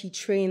LRT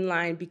train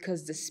line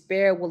because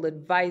despair will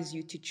advise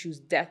you to choose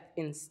death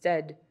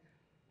instead.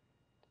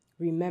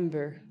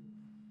 Remember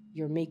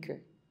your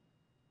maker.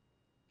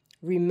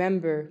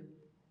 Remember,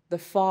 the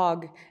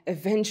fog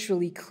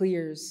eventually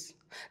clears.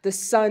 The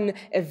sun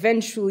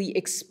eventually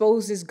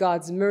exposes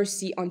God's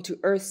mercy onto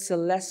Earth's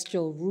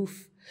celestial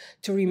roof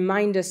to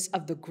remind us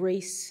of the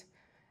grace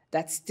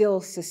that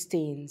still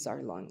sustains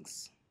our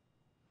lungs.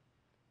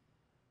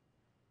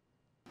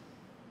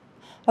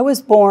 I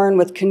was born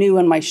with canoe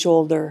on my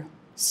shoulder,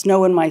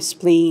 snow in my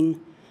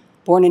spleen,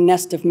 born in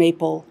nest of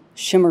maple,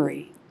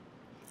 shimmery.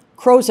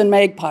 Crows and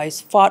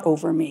magpies fought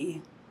over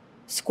me,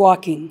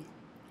 squawking.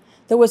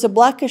 There was a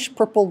blackish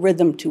purple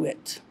rhythm to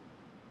it.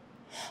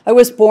 I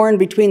was born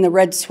between the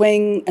red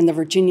swing and the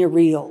Virginia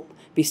reel,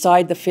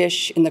 beside the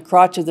fish in the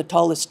crotch of the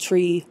tallest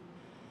tree,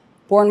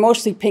 born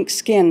mostly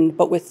pink-skinned,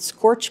 but with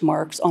scorch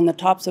marks on the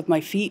tops of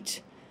my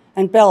feet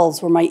and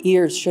bells where my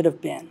ears should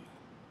have been.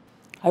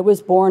 I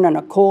was born on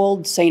a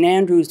cold St.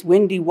 Andrew's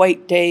windy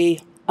white day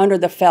under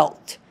the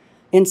felt,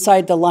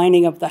 inside the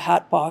lining of the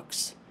hat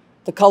box,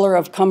 the color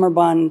of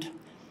cummerbund,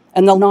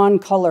 and the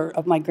non-color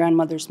of my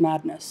grandmother's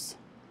madness.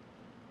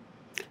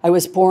 I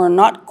was born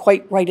not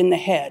quite right in the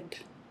head,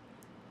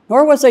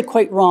 nor was I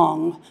quite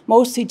wrong,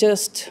 mostly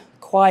just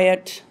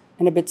quiet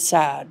and a bit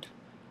sad.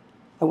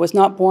 I was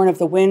not born of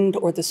the wind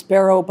or the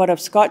sparrow, but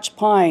of Scotch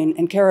pine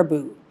and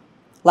caribou,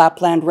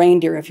 Lapland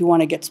reindeer if you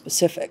want to get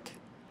specific.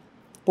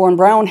 Born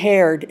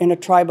brown-haired in a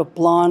tribe of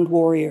blonde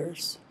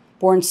warriors,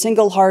 born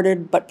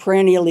single-hearted but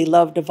perennially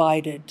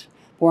love-divided,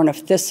 born of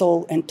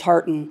thistle and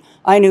tartan,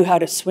 I knew how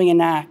to swing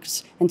an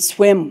axe and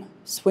swim,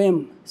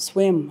 swim,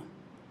 swim.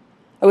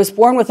 I was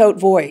born without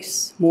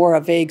voice, more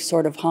a vague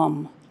sort of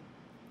hum.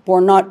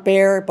 Born not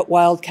bear, but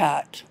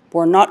wildcat,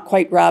 born not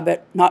quite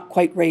rabbit, not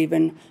quite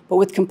raven, but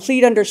with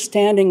complete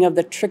understanding of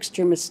the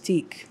trickster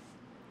mystique.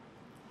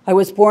 I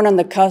was born on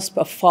the cusp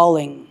of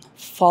falling,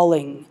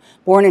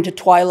 born into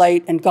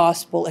twilight and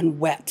gospel and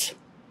wet,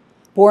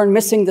 born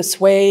missing the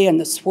sway and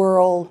the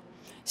swirl,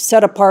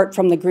 set apart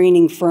from the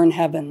greening fern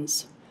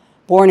heavens,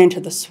 born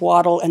into the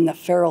swaddle and the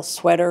feral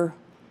sweater,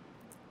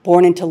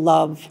 born into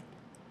love,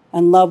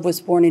 and love was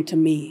born into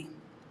me.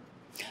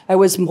 I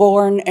was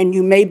born, and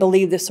you may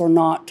believe this or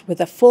not,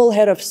 with a full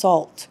head of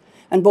salt,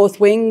 and both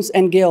wings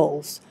and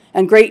gills,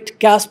 and great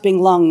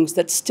gasping lungs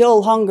that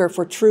still hunger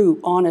for true,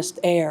 honest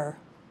air.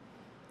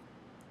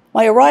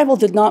 My arrival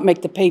did not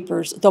make the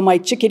papers, though my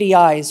chickadee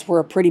eyes were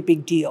a pretty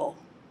big deal.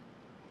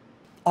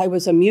 I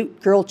was a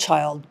mute girl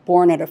child,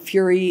 born out of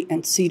fury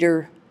and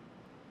cedar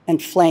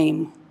and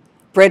flame,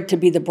 bred to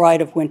be the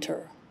bride of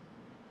winter.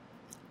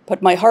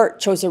 But my heart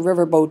chose a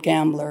riverboat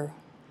gambler.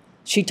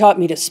 She taught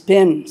me to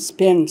spin,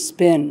 spin,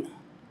 spin.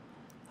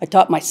 I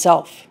taught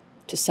myself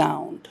to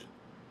sound.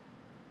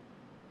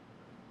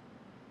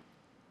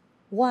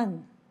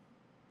 1.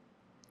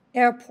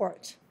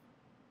 Airport.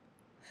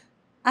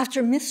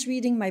 After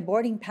misreading my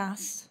boarding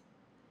pass,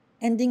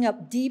 ending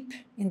up deep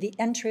in the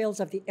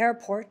entrails of the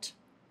airport,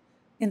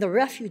 in the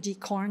refugee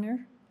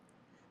corner,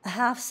 a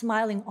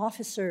half-smiling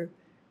officer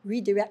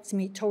redirects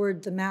me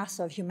toward the mass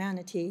of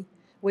humanity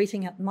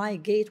waiting at my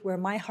gate where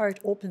my heart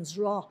opens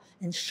raw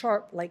and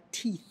sharp like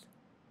teeth.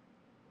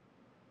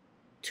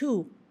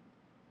 2.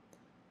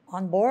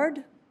 On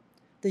board,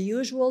 the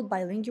usual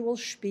bilingual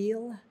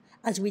spiel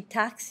as we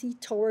taxi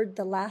toward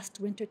the last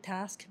winter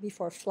task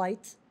before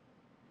flight,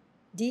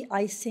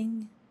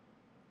 de-icing,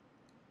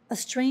 a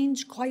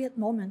strange quiet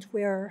moment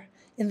where,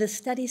 in the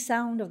steady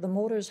sound of the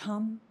motor's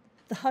hum,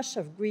 the hush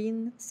of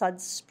green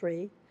suds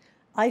spray,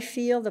 I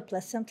feel the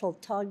placental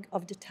tug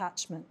of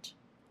detachment,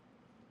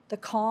 the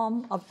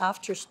calm of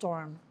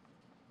afterstorm.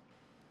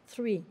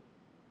 3.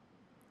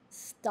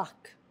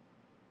 Stuck.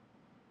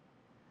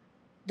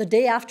 The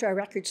day after a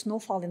record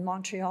snowfall in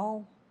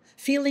Montreal,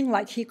 feeling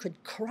like he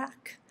could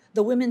crack,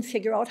 the women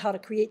figure out how to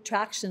create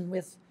traction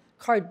with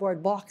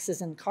cardboard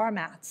boxes and car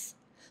mats.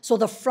 So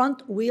the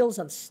front wheels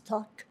of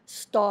Stuck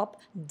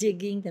stop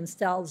digging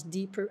themselves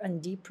deeper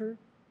and deeper.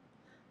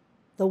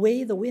 The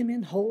way the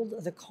women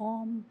hold the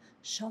calm,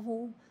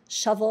 shovel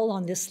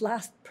on this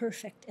last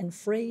perfect and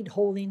frayed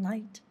holy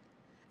night,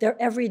 their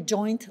every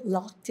joint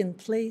locked in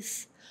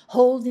place,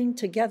 holding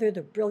together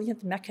the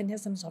brilliant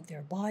mechanisms of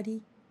their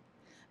body,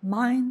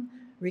 mine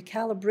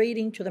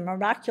recalibrating to the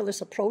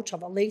miraculous approach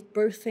of a late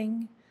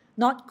birthing,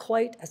 not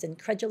quite as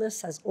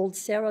incredulous as old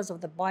Sarah's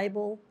of the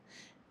Bible,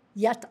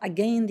 yet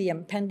again the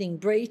impending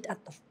brait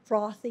at the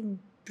frothing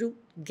brute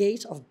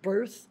gate of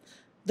birth,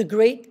 the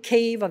great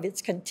cave of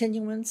its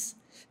continuance,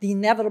 the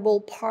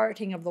inevitable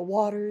parting of the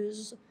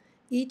waters,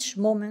 each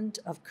moment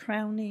of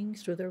crowning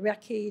through the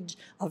wreckage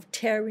of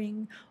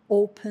tearing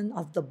open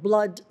of the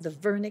blood, the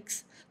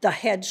vernix, the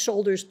head,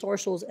 shoulders,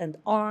 torsos, and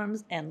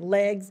arms and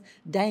legs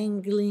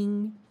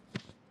dangling,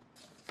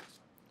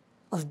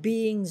 of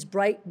beings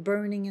bright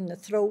burning in the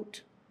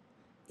throat,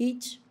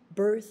 each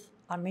birth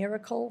a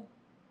miracle.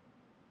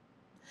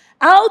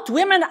 Out,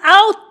 women,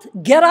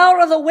 out! Get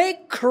out of the way,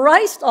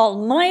 Christ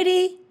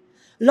Almighty!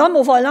 L'homme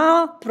au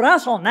volant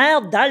prend son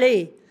air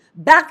d'aller,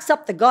 backs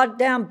up the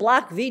goddamn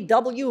black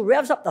VW,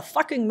 revs up the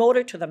fucking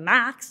motor to the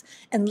max,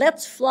 and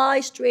let's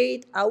fly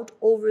straight out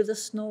over the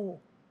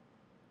snow.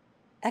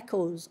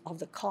 Echoes of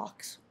the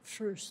cock's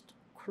first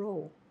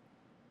crow.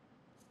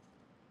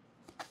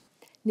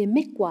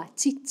 Nimikwa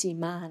titi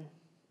man.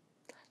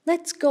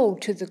 Let's go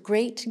to the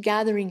great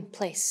gathering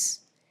place.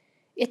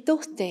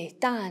 Itote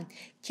dan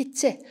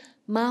kitse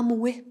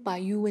mamuwe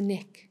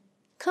bayuanik.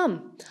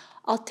 Come,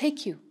 I'll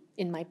take you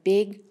in my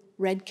big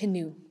red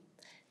canoe.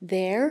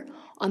 There,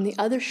 on the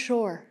other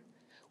shore,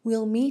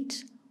 we'll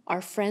meet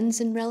our friends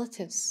and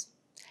relatives,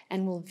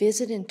 and we'll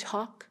visit and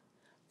talk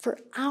for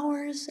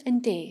hours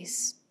and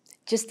days,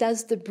 just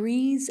as the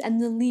breeze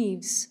and the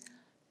leaves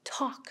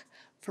talk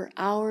for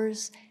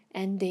hours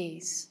and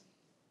days.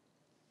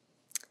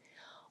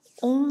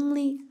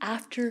 Only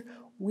after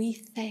we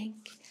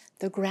thank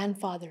the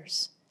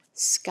grandfathers,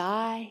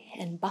 Sky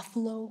and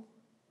Buffalo,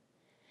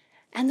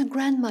 and the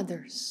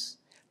grandmothers,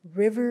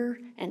 River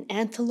and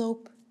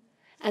Antelope,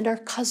 and our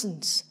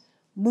cousins,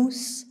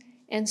 Moose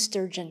and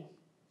Sturgeon,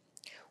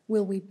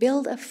 will we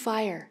build a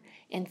fire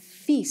and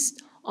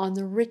feast on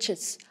the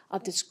riches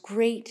of this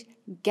great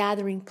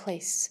gathering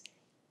place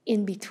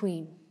in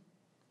between.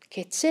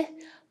 Ketse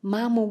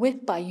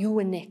mamuwipa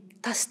yuanik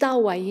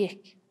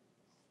tastawayik.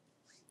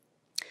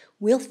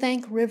 We'll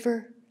thank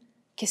River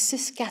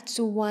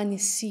Kisiskatsuwani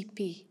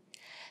Sipi,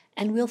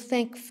 and we'll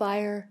thank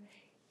Fire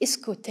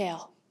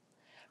Iskotel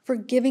for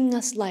giving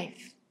us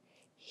life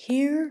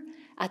here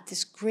at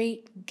this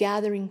great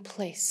gathering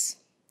place,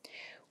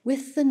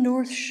 with the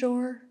North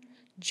Shore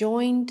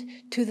joined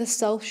to the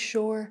South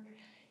Shore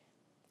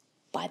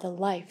by the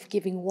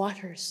life-giving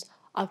waters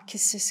of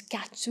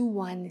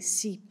Kisiskatsuwani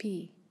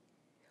Sipi.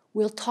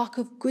 We'll talk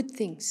of good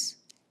things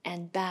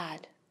and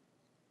bad.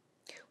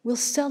 We'll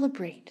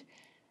celebrate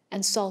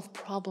and solve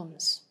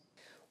problems.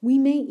 We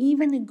may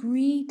even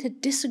agree to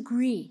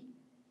disagree,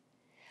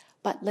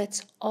 but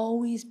let's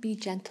always be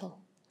gentle.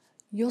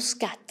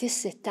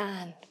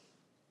 Yoskatisetan.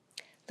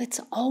 Let's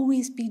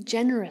always be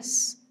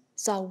generous.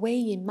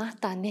 Zawei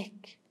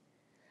matanik.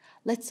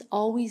 Let's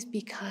always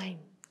be kind.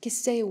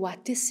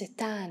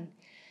 Kisewatisetan.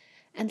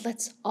 And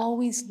let's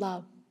always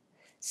love.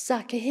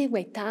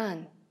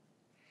 Sakehewetan.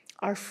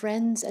 Our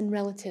friends and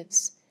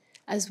relatives,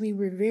 as we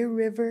revere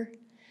River,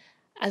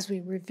 as we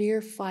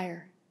revere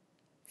Fire,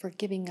 for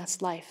giving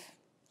us life.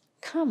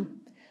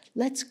 Come,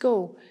 let's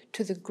go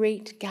to the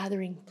great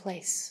gathering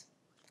place.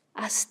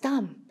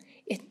 Astam,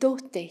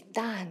 itote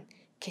dan,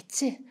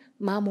 ketse,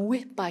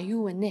 mamuwe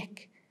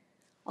bayuanik.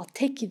 I'll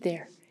take you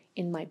there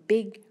in my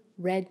big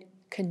red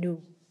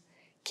canoe.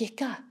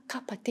 Keka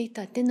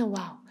kapateta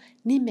dinawao,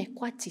 nime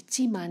kwati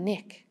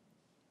timanik.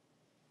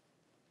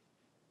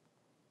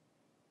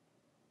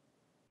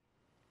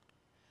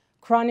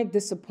 Chronic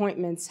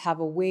disappointments have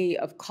a way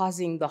of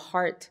causing the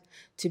heart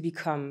to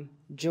become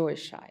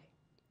joy-shy.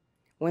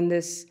 When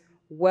this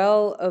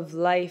well of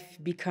life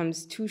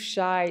becomes too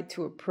shy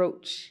to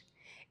approach,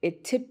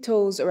 it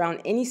tiptoes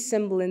around any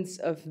semblance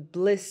of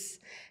bliss,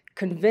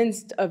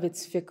 convinced of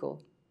its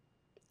fickle.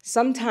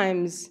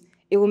 Sometimes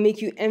it will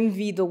make you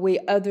envy the way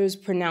others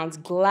pronounce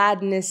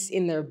gladness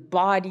in their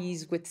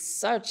bodies with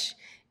such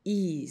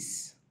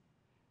ease.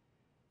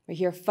 But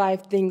here are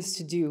 5 things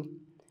to do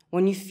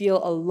when you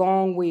feel a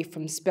long way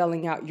from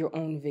spelling out your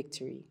own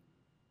victory.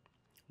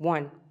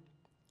 1,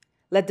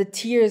 let the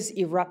tears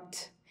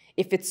erupt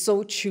if it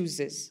so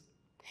chooses.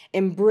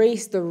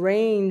 Embrace the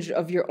range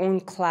of your own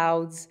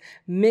clouds.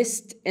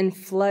 Mist and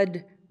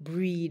flood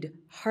breed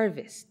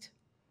harvest.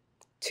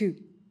 2,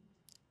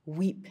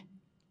 weep.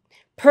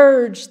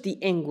 Purge the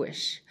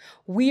anguish.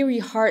 Weary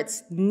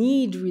hearts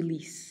need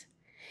release.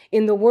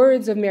 In the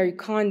words of Mary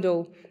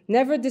Kondo,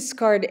 never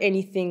discard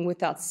anything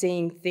without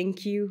saying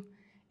thank you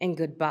and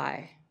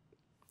goodbye.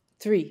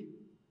 3,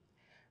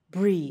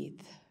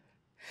 breathe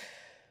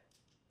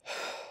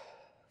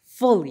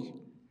fully,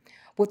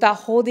 without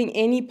holding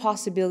any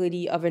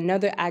possibility of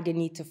another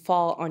agony to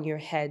fall on your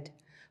head.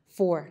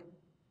 4,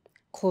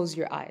 close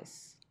your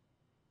eyes.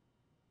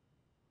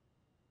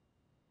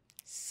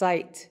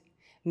 Sight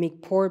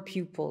make poor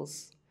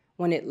pupils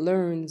when it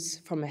learns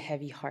from a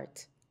heavy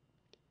heart.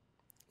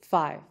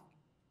 5,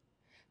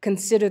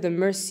 consider the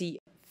mercy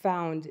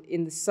found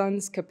in the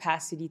sun's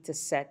capacity to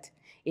set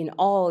in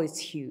all its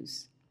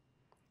hues.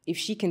 If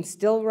she can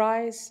still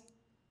rise,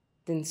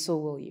 then so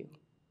will you.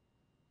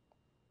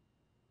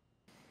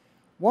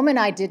 Woman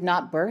I did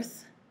not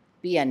birth,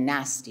 be a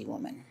nasty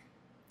woman.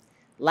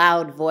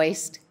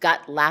 Loud-voiced,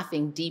 gut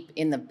laughing deep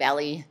in the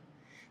belly,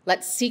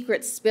 Let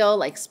secrets spill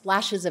like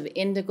splashes of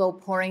indigo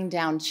pouring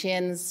down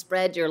chins.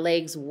 Spread your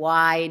legs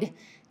wide.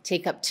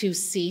 Take up 2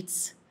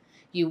 seats.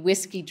 You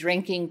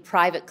whiskey-drinking,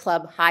 private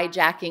club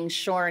hijacking,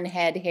 shorn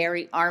head,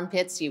 hairy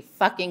armpits, you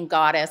fucking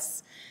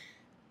goddess.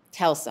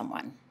 Tell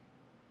someone.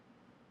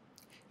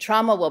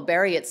 Trauma will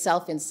bury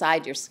itself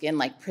inside your skin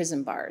like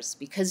prison bars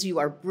because you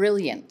are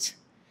brilliant.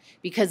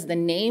 Because the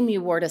name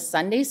you wore to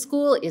Sunday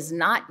school is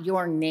not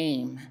your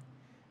name.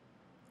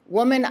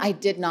 Woman I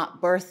did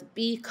not birth,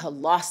 be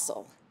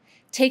colossal.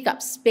 Take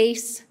up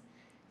space,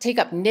 take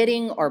up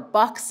knitting or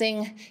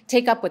boxing,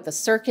 take up with the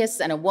circus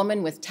and a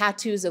woman with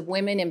tattoos of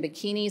women in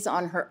bikinis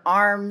on her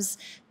arms,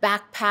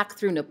 backpack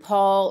through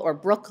Nepal or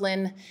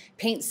Brooklyn,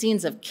 paint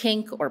scenes of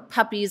kink or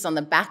puppies on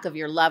the back of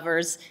your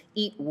lovers,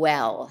 eat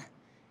well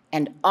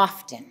and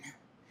often.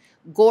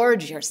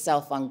 Gorge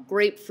yourself on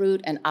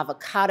grapefruit and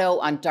avocado,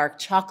 on dark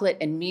chocolate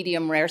and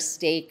medium rare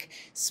steak.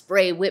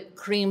 Spray whipped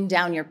cream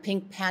down your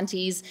pink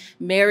panties.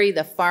 Marry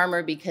the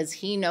farmer because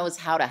he knows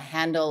how to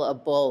handle a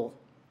bull.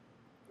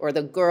 Or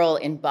the girl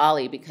in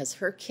Bali because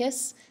her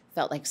kiss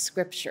felt like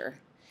scripture.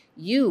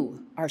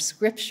 You are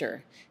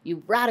scripture,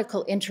 you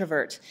radical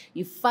introvert,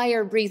 you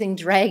fire-breathing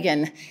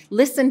dragon.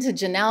 Listen to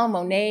Janelle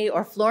Monáe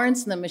or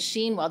Florence and the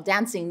Machine while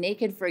dancing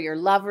naked for your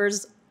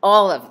lovers,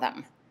 all of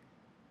them.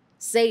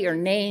 Say your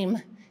name,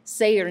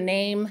 say your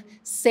name,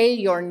 say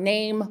your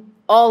name,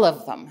 all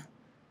of them.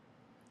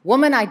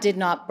 Woman I did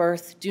not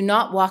birth, do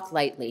not walk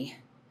lightly.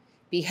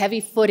 Be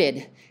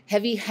heavy-footed,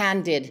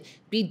 heavy-handed,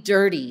 be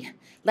dirty.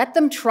 Let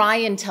them try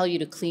and tell you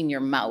to clean your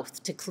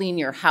mouth, to clean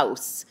your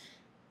house.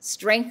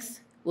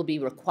 Strength will be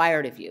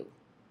required of you.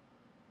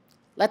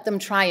 Let them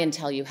try and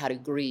tell you how to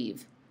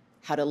grieve,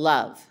 how to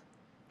love,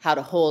 how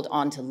to hold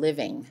on to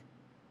living,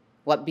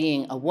 what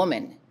being a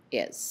woman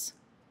is.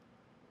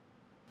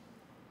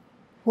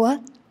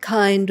 What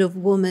kind of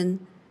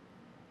woman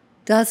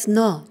does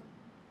not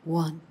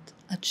want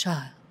a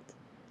child?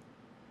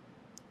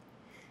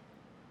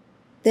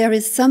 There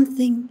is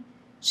something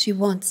she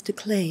wants to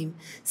claim,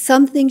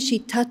 something she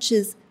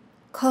touches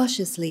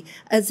cautiously,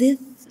 as if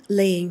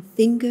laying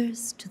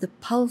fingers to the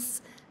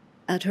pulse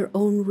at her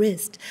own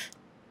wrist,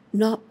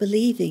 not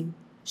believing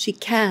she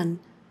can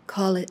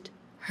call it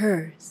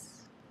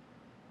hers.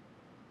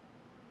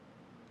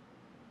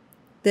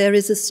 There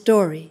is a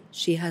story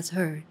she has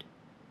heard.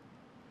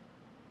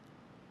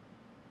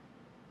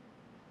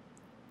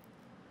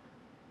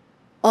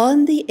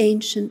 On the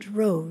ancient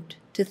road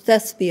to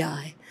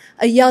Thespiae,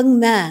 a young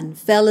man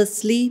fell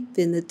asleep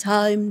in the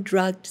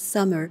time-drugged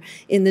summer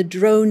in the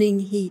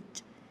droning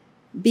heat.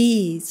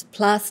 Bees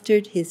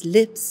plastered his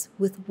lips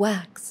with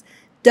wax,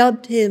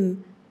 dubbed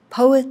him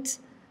poet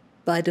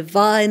by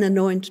divine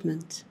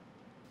anointment.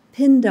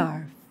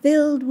 Pindar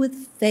filled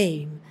with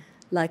fame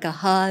like a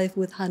hive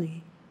with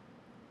honey.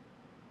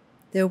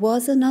 There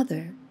was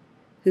another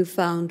who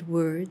found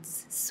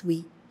words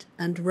sweet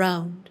and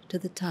round to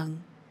the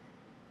tongue,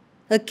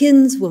 a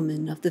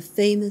kinswoman of the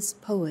famous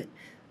poet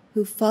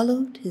who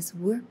followed his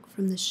work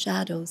from the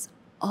shadows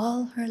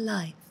all her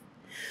life,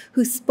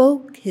 who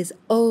spoke his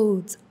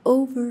odes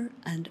over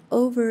and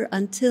over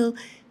until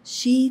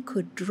she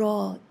could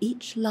draw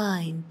each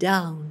line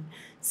down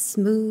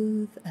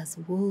smooth as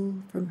wool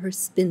from her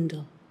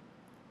spindle.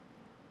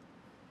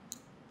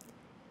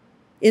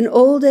 In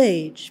old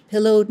age,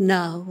 pillowed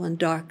now on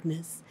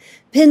darkness,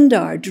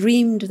 Pindar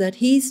dreamed that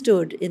he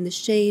stood in the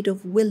shade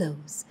of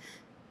willows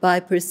by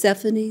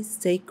Persephone's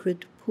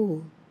sacred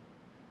pool.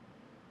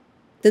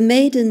 The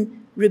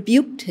maiden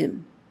rebuked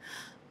him.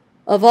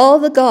 Of all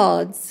the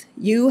gods,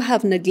 you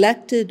have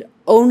neglected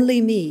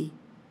only me.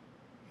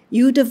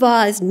 You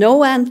devised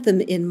no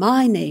anthem in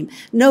my name,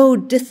 no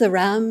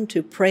dithyramb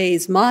to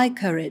praise my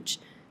courage,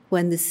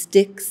 when the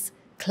Styx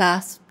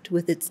clasped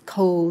with its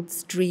cold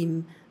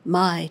stream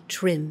my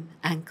trim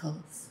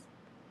ankles.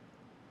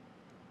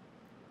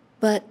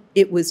 But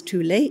it was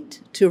too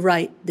late to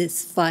write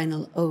this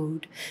final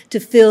ode, to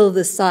fill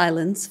the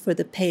silence for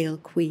the pale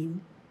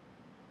queen.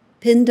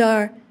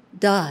 Pindar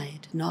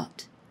died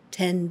not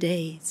 10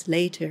 days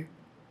later.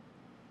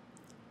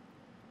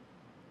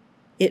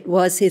 It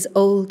was his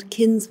old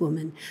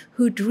kinswoman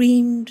who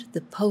dreamed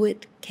the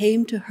poet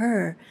came to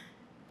her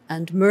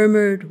and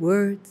murmured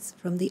words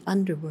from the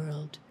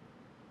underworld,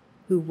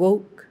 who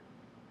woke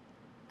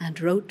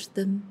and wrote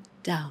them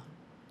down.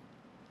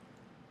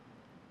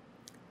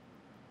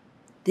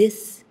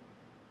 This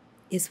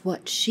is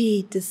what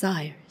she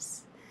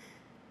desires,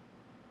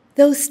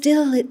 though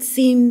still it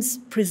seems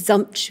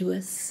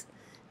presumptuous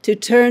to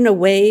turn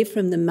away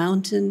from the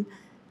mountain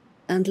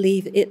and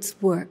leave its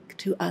work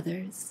to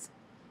others.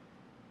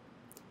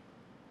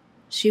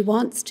 She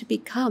wants to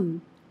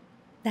become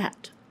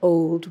that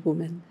old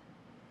woman,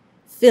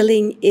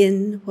 filling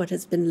in what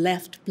has been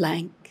left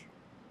blank,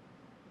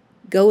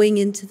 going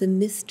into the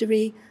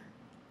mystery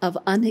of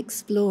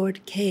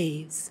unexplored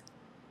caves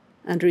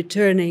and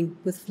returning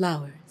with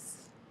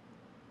flowers.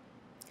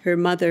 Her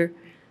mother,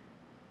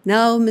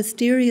 now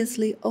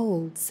mysteriously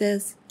old,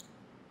 says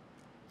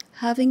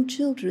having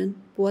children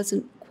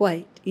wasn't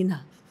quite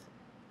enough.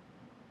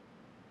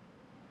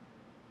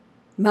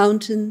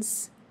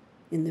 mountains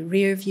in the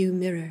rearview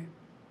mirror.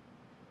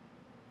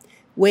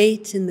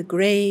 Wait in the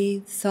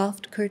gray,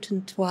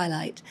 soft-curtained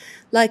twilight,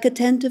 like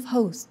attentive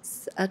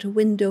hosts at a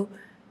window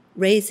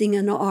raising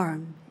an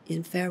arm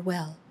in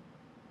farewell.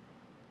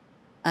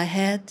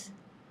 Ahead,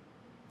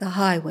 the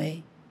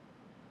highway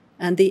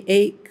and the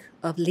ache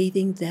of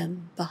leaving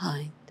them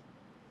behind.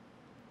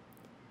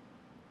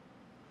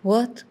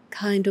 What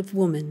kind of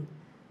woman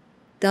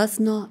does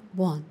not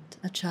want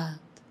a child?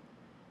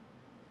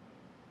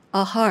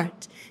 A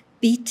heart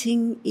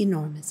beating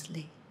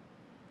enormously,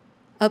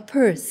 a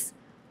purse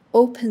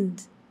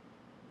opened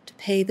to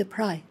pay the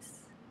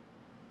price,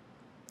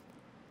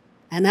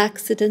 an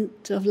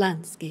accident of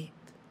landscape,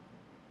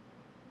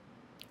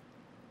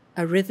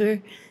 a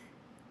river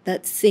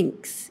that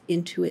sinks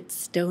into its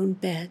stone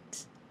bed,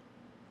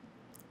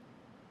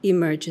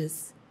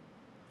 emerges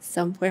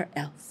somewhere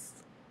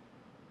else.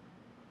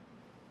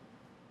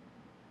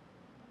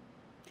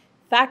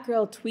 Fat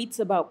girl tweets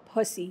about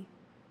pussy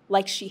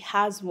like she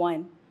has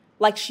one,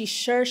 like she's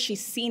sure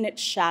she's seen it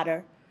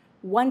shatter.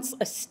 Once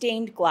a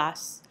stained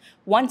glass,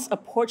 once a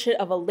portrait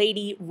of a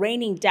lady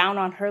raining down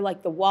on her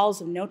like the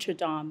walls of Notre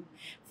Dame.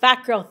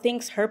 Fat girl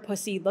thinks her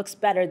pussy looks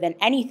better than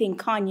anything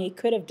Kanye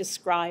could have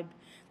described,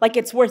 like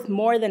it's worth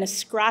more than a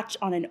scratch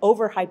on an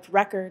overhyped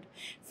record.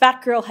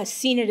 Fat girl has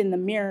seen it in the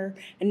mirror,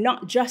 and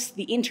not just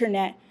the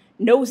internet,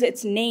 knows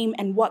its name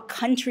and what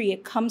country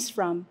it comes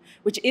from,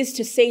 which is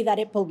to say that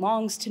it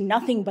belongs to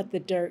nothing but the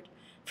dirt,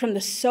 from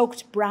the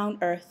soaked brown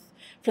earth,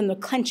 from the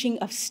clenching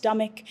of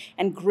stomach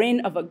and grin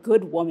of a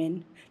good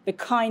woman, the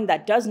kind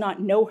that does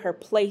not know her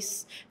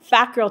place.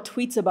 Fat girl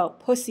tweets about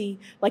pussy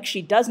like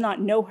she does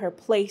not know her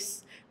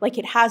place, like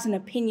it has an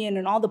opinion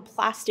and all the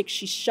plastic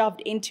she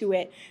shoved into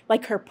it,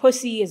 like her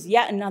pussy is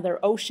yet another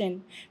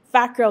ocean.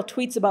 Fat girl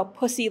tweets about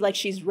pussy like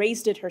she's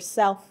raised it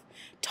herself,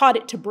 taught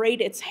it to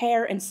braid its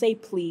hair and say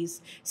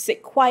please,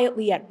 sit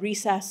quietly at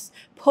recess,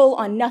 pull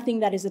on nothing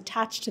that is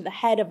attached to the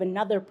head of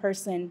another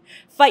person,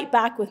 fight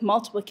back with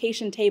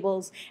multiplication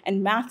tables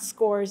and math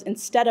scores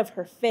instead of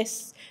her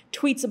fists,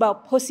 tweets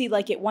about pussy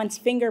like it once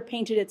finger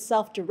painted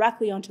itself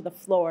directly onto the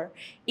floor,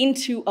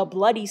 into a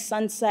bloody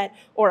sunset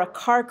or a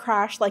car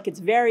crash like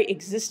its very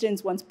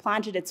existence once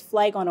planted its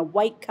flag on a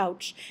white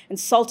couch and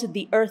salted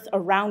the earth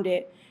around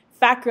it.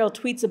 Fat girl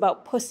tweets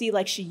about pussy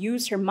like she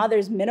used her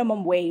mother's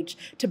minimum wage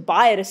to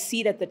buy it a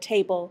seat at the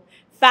table.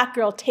 Fat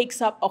girl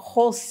takes up a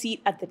whole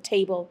seat at the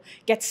table,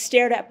 gets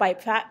stared at by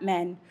fat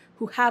men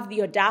who have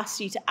the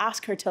audacity to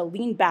ask her to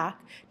lean back,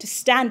 to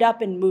stand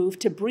up and move,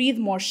 to breathe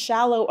more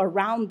shallow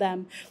around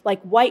them,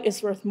 like white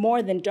is worth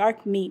more than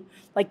dark meat,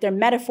 like their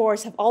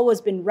metaphors have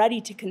always been ready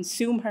to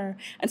consume her,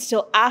 and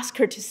still ask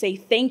her to say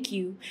thank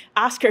you,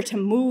 ask her to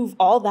move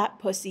all that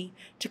pussy,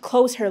 to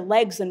close her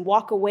legs and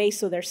walk away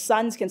so their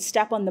sons can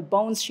step on the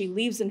bones she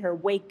leaves in her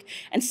wake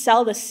and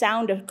sell the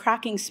sound of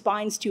cracking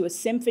spines to a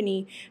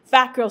symphony.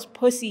 Fat girl's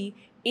pussy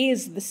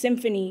is the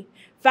symphony.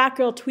 Fat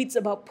girl tweets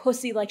about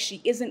pussy like she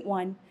isn't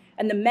one,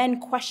 and the men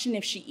question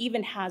if she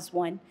even has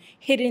one,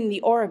 hidden in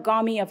the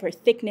origami of her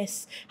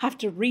thickness, have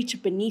to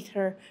reach beneath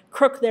her,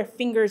 crook their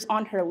fingers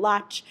on her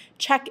latch,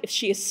 check if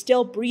she is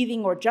still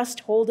breathing or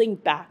just holding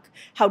back.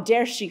 How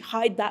dare she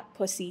hide that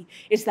pussy?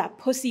 Is that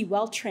pussy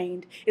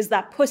well-trained? Is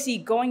that pussy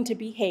going to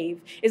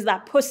behave? Is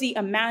that pussy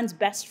a man's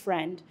best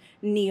friend?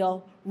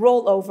 Kneel,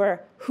 roll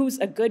over, who's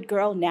a good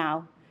girl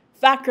now?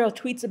 Fat girl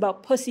tweets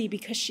about pussy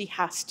because she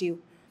has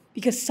to,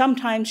 because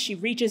sometimes she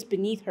reaches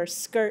beneath her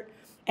skirt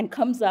and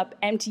comes up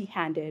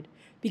empty-handed,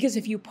 because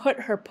if you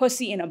put her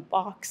pussy in a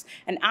box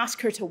and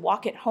ask her to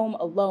walk it home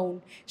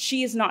alone,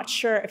 she is not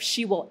sure if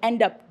she will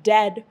end up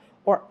dead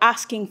or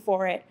asking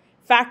for it.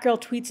 Fat girl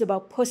tweets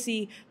about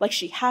pussy like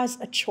she has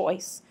a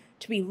choice,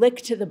 to be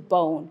licked to the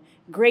bone,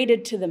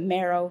 grated to the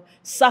marrow,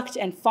 sucked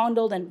and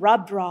fondled and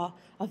rubbed raw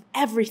of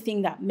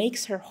everything that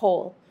makes her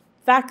whole.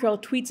 Fat girl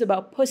tweets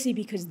about pussy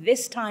because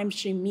this time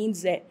she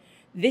means it.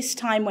 This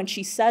time when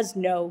she says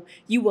no,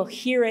 you will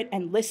hear it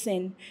and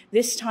listen.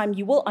 This time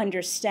you will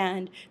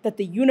understand that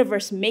the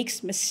universe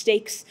makes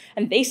mistakes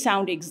and they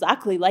sound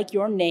exactly like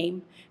your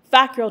name.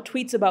 Fat girl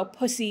tweets about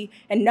pussy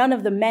and none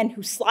of the men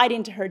who slide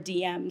into her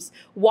DMs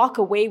walk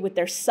away with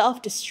their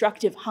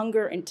self-destructive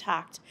hunger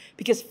intact,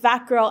 because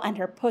fat girl and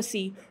her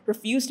pussy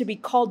refuse to be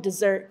called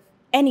dessert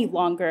any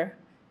longer.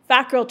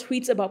 Fat girl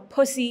tweets about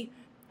pussy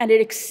and it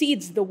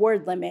exceeds the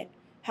word limit,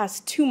 has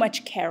too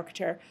much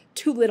character,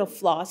 too little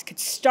flaws, could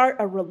start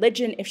a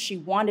religion if she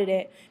wanted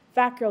it.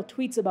 Fat girl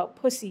tweets about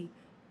pussy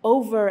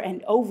over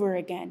and over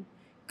again,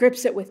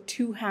 grips it with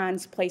two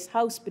hands, plays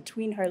house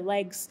between her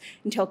legs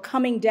until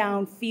coming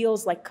down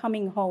feels like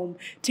coming home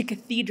to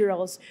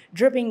cathedrals,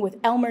 dripping with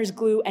Elmer's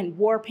glue and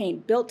war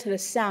paint built to the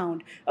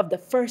sound of the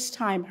first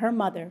time her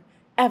mother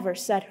ever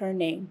said her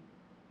name.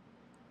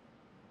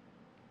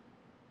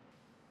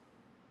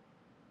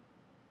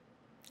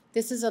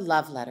 This is a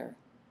love letter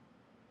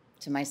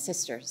to my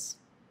sisters,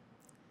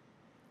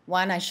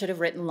 one I should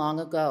have written long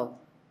ago.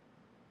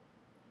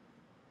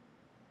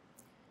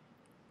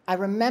 I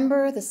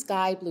remember the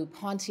sky blue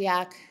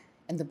Pontiac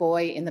and the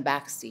boy in the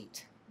back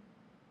seat.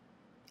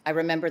 I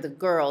remember the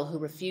girl who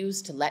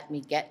refused to let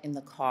me get in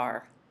the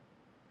car.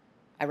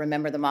 I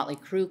remember the Motley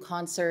Crue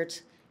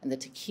concert and the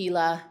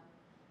tequila.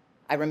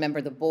 I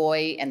remember the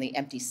boy and the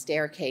empty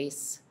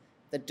staircase,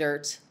 the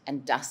dirt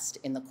and dust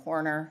in the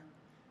corner.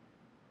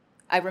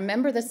 I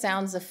remember the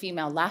sounds of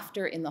female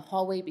laughter in the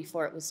hallway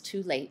before it was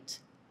too late.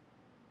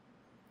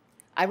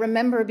 I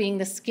remember being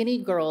the skinny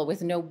girl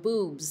with no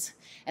boobs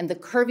and the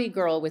curvy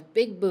girl with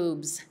big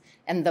boobs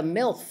and the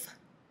MILF.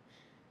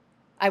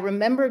 I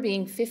remember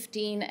being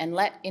 15 and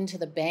let into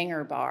the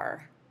banger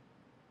bar.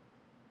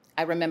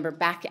 I remember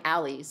back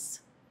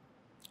alleys,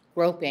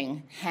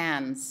 groping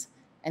hands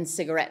and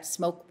cigarette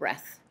smoke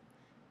breath.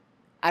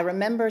 I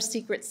remember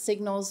secret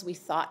signals we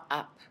thought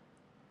up.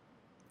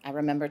 I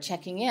remember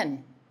checking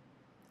in,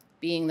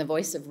 being the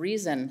voice of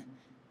reason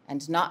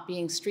and not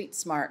being street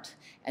smart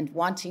and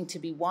wanting to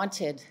be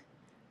wanted.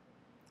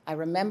 I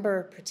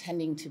remember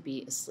pretending to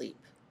be asleep.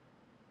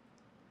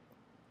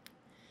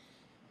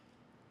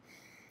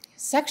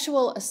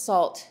 Sexual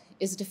assault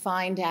is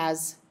defined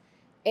as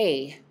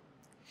A,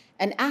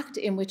 an act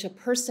in which a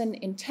person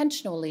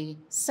intentionally,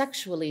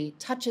 sexually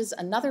touches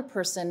another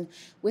person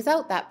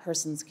without that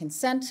person's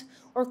consent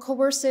or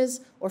coerces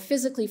or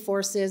physically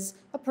forces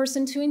a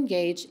person to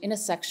engage in a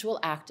sexual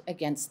act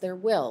against their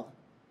will.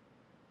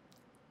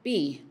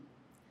 B,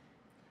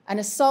 an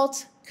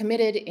assault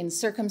committed in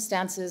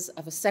circumstances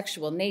of a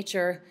sexual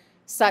nature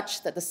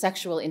such that the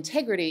sexual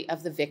integrity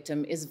of the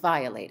victim is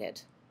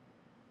violated.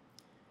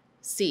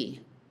 C,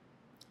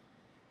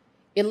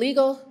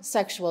 illegal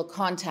sexual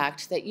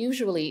contact that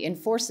usually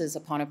enforces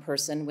upon a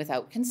person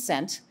without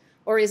consent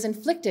or is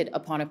inflicted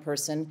upon a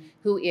person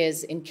who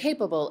is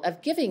incapable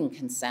of giving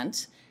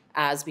consent,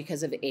 as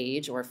because of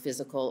age or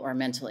physical or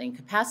mental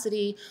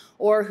incapacity,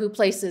 or who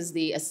places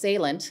the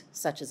assailant,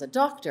 such as a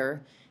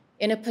doctor,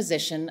 in a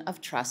position of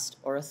trust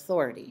or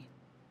authority.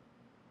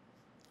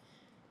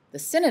 The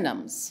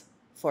synonyms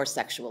for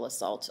sexual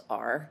assault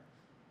are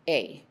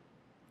A,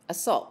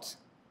 assault,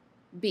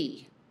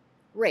 B,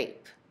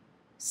 rape,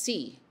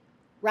 C,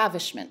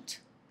 ravishment,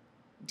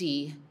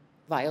 D,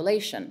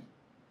 violation.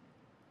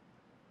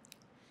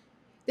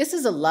 This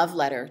is a love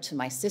letter to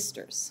my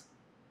sisters,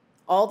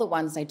 all the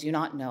ones I do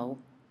not know,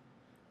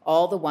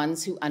 all the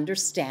ones who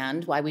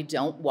understand why we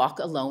don't walk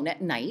alone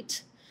at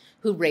night,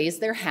 who raise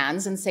their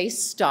hands and say,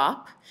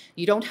 stop,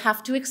 you don't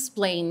have to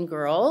explain,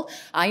 girl.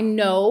 I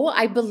know,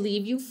 I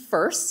believe you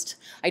first.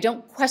 I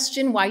don't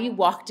question why you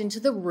walked into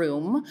the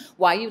room,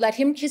 why you let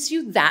him kiss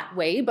you that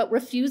way, but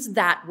refuse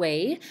that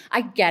way.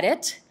 I get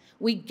it,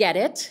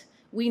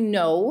 we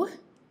know.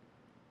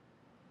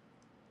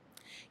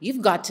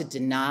 You've got to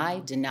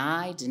deny,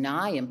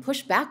 and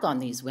push back on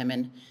these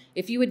women.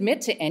 If you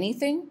admit to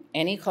anything,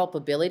 any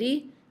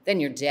culpability, then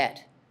you're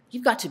dead.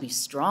 You've got to be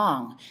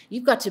strong.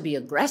 You've got to be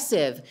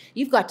aggressive.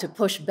 You've got to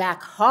push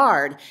back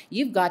hard.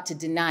 You've got to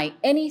deny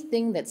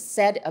anything that's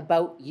said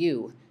about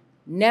you.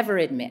 Never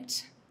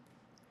admit.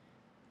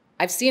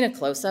 I've seen a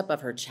close-up of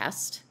her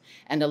chest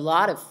and a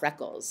lot of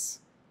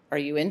freckles. Are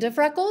you into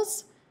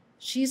freckles?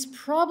 She's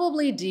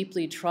probably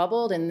deeply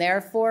troubled and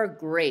therefore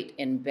great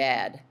in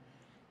bed.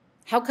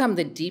 How come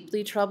the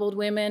deeply troubled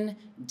women,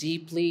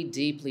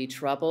 deeply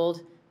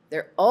troubled,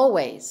 they're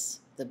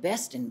always the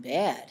best in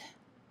bed?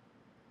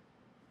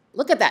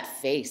 Look at that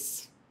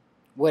face.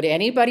 Would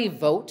anybody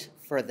vote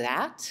for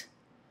that?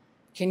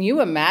 Can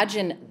you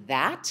imagine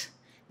that?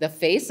 The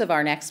face of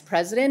our next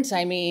president?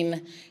 I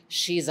mean,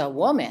 she's a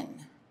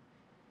woman.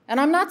 And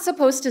I'm not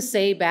supposed to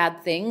say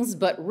bad things,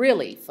 but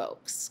really,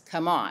 folks,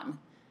 come on.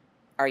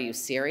 Are you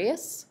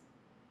serious?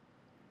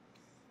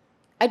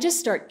 I just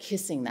start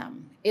kissing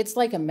them. It's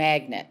like a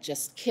magnet,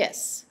 just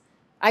kiss.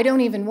 I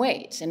don't even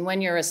wait. And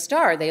when you're a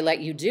star, they let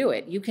you do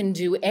it. You can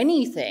do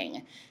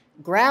anything.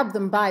 Grab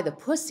them by the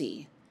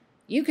pussy.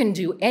 You can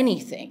do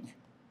anything.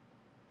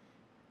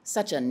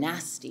 Such a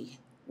nasty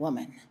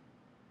woman.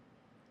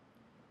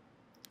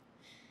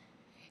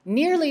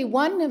 Nearly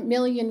 1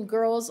 million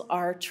girls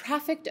are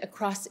trafficked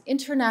across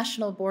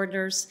international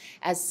borders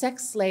as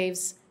sex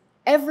slaves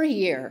every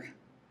year.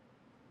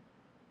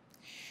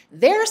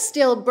 They're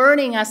still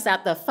burning us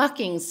at the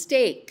fucking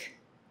stake.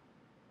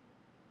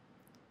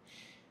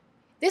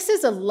 This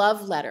is a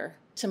love letter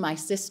to my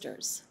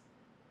sisters.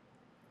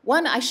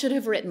 One I should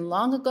have written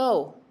long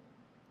ago.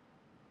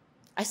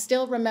 I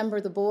still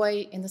remember the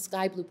boy in the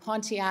sky blue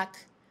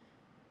Pontiac.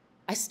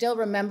 I still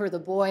remember the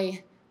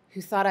boy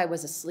who thought I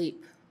was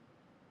asleep.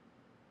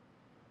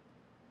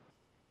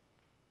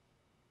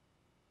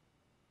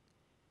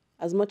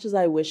 As much as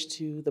I wish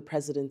to, the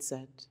president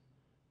said,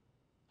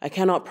 I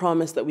cannot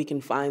promise that we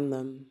can find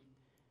them.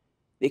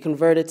 They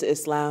converted to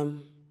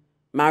Islam,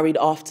 married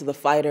off to the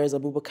fighters,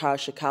 Abubakar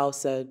Shekau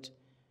said.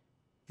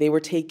 They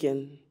were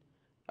taken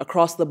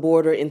across the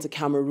border into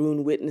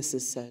Cameroon,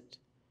 witnesses said.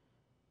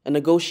 A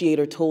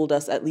negotiator told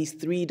us at least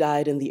 3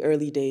 died in the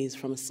early days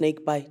from a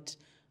snake bite,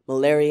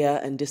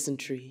 malaria, and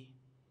dysentery.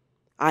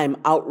 I am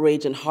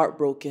outraged and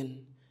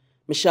heartbroken.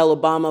 Michelle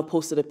Obama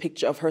posted a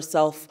picture of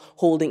herself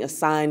holding a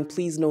sign,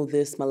 please know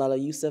this, Malala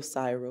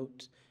Yousafzai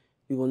wrote,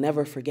 we will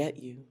never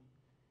forget you.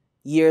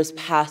 Years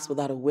pass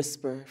without a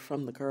whisper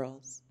from the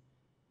girls.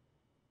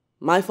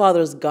 My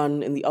father's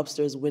gun in the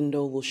upstairs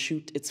window will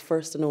shoot its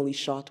first and only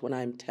shot when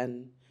I am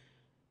 10,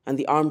 and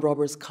the armed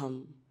robbers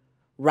come,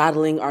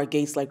 rattling our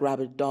gates like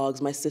rabid dogs,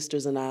 my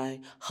sisters and I,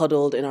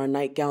 huddled in our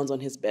nightgowns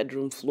on his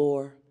bedroom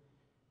floor.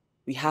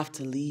 We have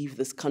to leave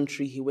this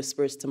country, he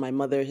whispers to my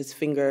mother, his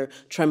finger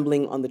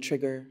trembling on the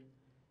trigger.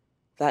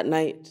 That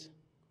night,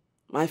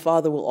 my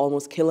father will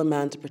almost kill a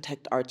man to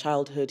protect our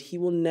childhood. He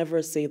will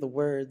never say the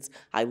words,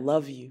 I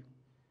love you,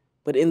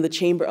 but in the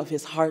chamber of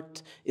his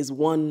heart is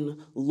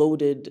one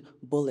loaded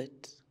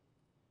bullet.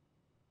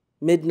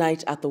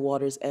 Midnight at the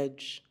water's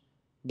edge,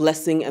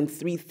 Blessing and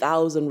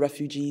 3,000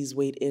 refugees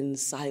wade in,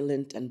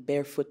 silent and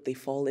barefoot they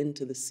fall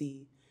into the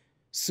sea.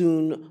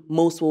 Soon,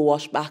 most will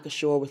wash back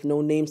ashore with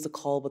no names to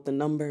call but the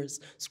numbers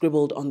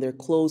scribbled on their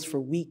clothes for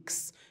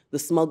weeks. The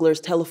smugglers'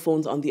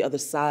 telephones on the other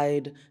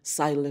side,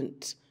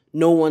 silent.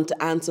 No one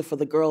to answer for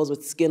the girls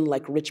with skin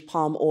like rich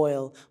palm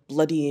oil,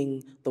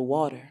 bloodying the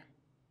water.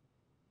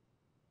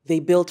 They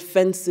built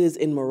fences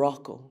in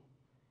Morocco,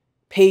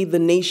 paid the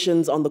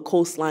nations on the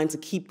coastline to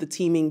keep the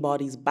teeming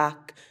bodies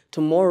back.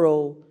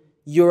 Tomorrow,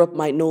 Europe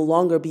might no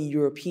longer be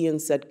European,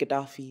 said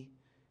Gaddafi.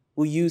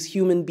 We'll use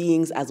human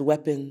beings as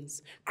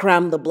weapons,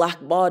 cram the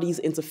black bodies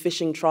into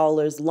fishing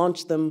trawlers,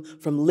 launch them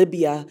from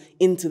Libya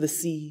into the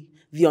sea.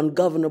 The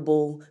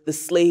ungovernable, the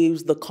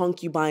slaves, the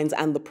concubines,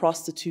 and the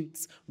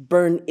prostitutes,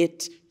 burn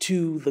it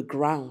to the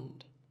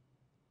ground.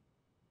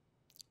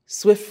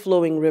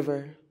 Swift-flowing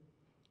river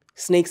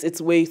snakes its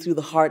way through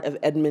the heart of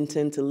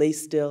Edmonton to lay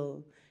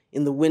still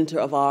in the winter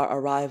of our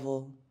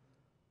arrival.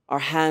 Our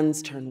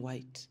hands turn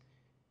white,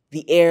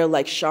 the air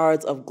like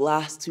shards of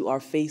glass to our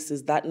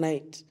faces. That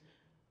night,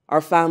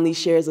 our family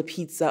shares a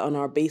pizza on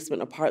our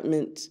basement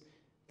apartment.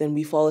 Then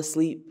we fall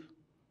asleep,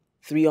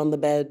 3 on the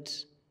bed,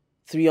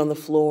 3 on the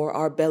floor,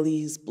 our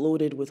bellies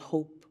bloated with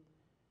hope.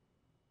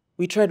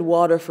 We tread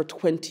water for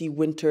 20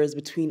 winters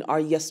between our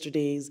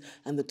yesterdays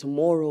and the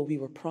tomorrow we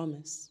were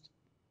promised.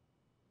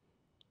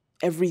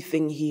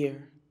 Everything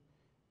here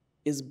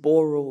is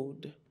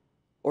borrowed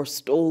or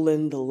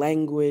stolen, the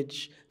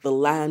language, the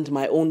land,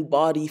 my own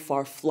body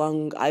far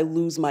flung. I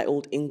lose my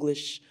old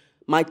English,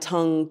 my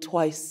tongue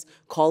twice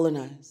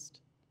colonized.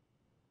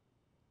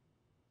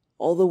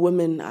 All the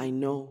women I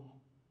know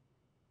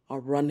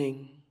are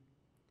running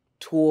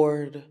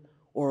toward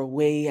or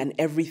away, and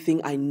everything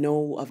I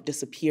know of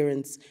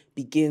disappearance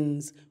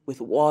begins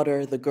with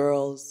water. The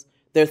girls,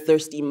 their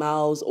thirsty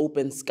mouths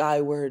open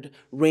skyward,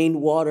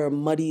 rainwater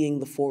muddying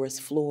the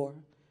forest floor.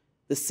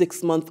 The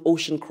 6-month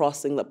ocean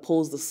crossing that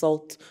pulls the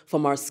salt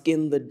from our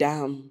skin, the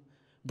dam,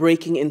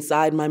 breaking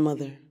inside my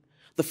mother.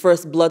 The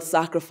first blood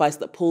sacrifice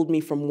that pulled me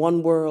from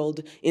one world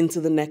into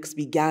the next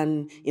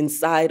began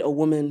inside a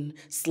woman,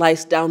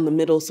 sliced down the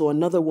middle so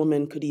another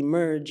woman could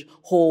emerge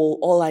whole.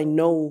 All I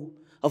know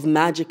of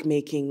magic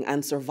making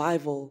and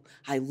survival,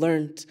 I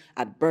learned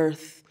at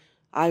birth.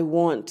 I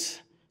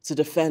want to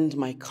defend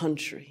my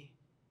country.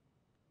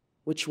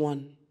 Which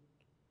one?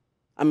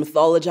 I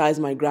mythologize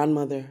my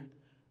grandmother.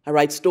 I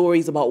write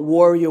stories about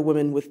warrior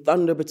women with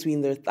thunder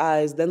between their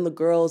thighs. Then the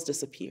girls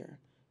disappear,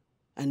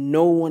 and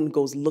no one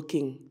goes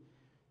looking.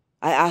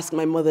 I ask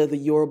my mother the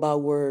Yoruba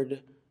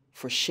word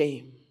for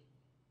shame.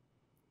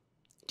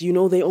 Do you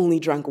know they only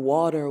drank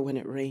water when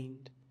it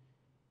rained?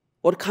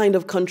 What kind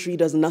of country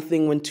does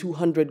nothing when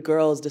 200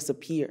 girls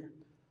disappear?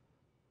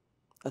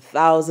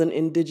 1,000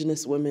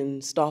 indigenous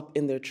women stop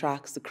in their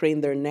tracks to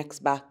crane their necks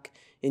back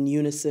in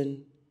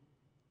unison.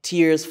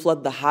 Tears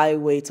flood the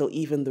highway till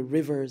even the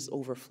rivers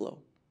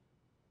overflow.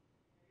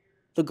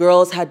 The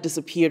girls had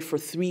disappeared for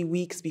 3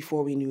 weeks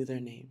before we knew their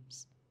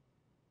names.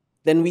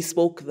 Then we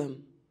spoke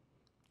them,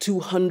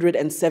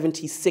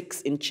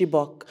 276 in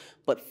Chibok,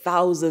 but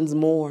thousands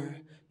more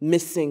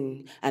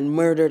missing and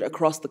murdered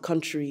across the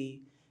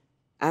country,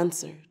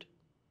 answered.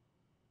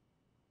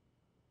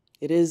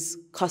 It is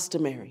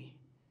customary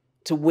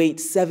to wait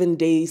 7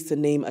 days to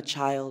name a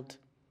child,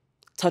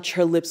 touch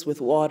her lips with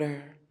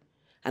water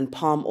and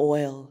palm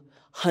oil,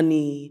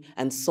 honey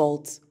and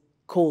salt,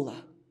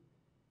 cola.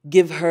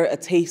 Give her a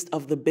taste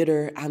of the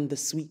bitter and the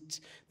sweet,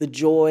 the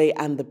joy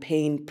and the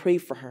pain. Pray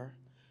for her,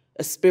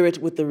 a spirit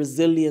with the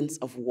resilience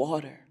of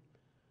water.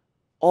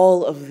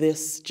 All of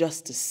this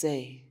just to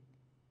say,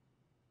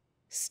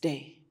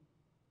 stay.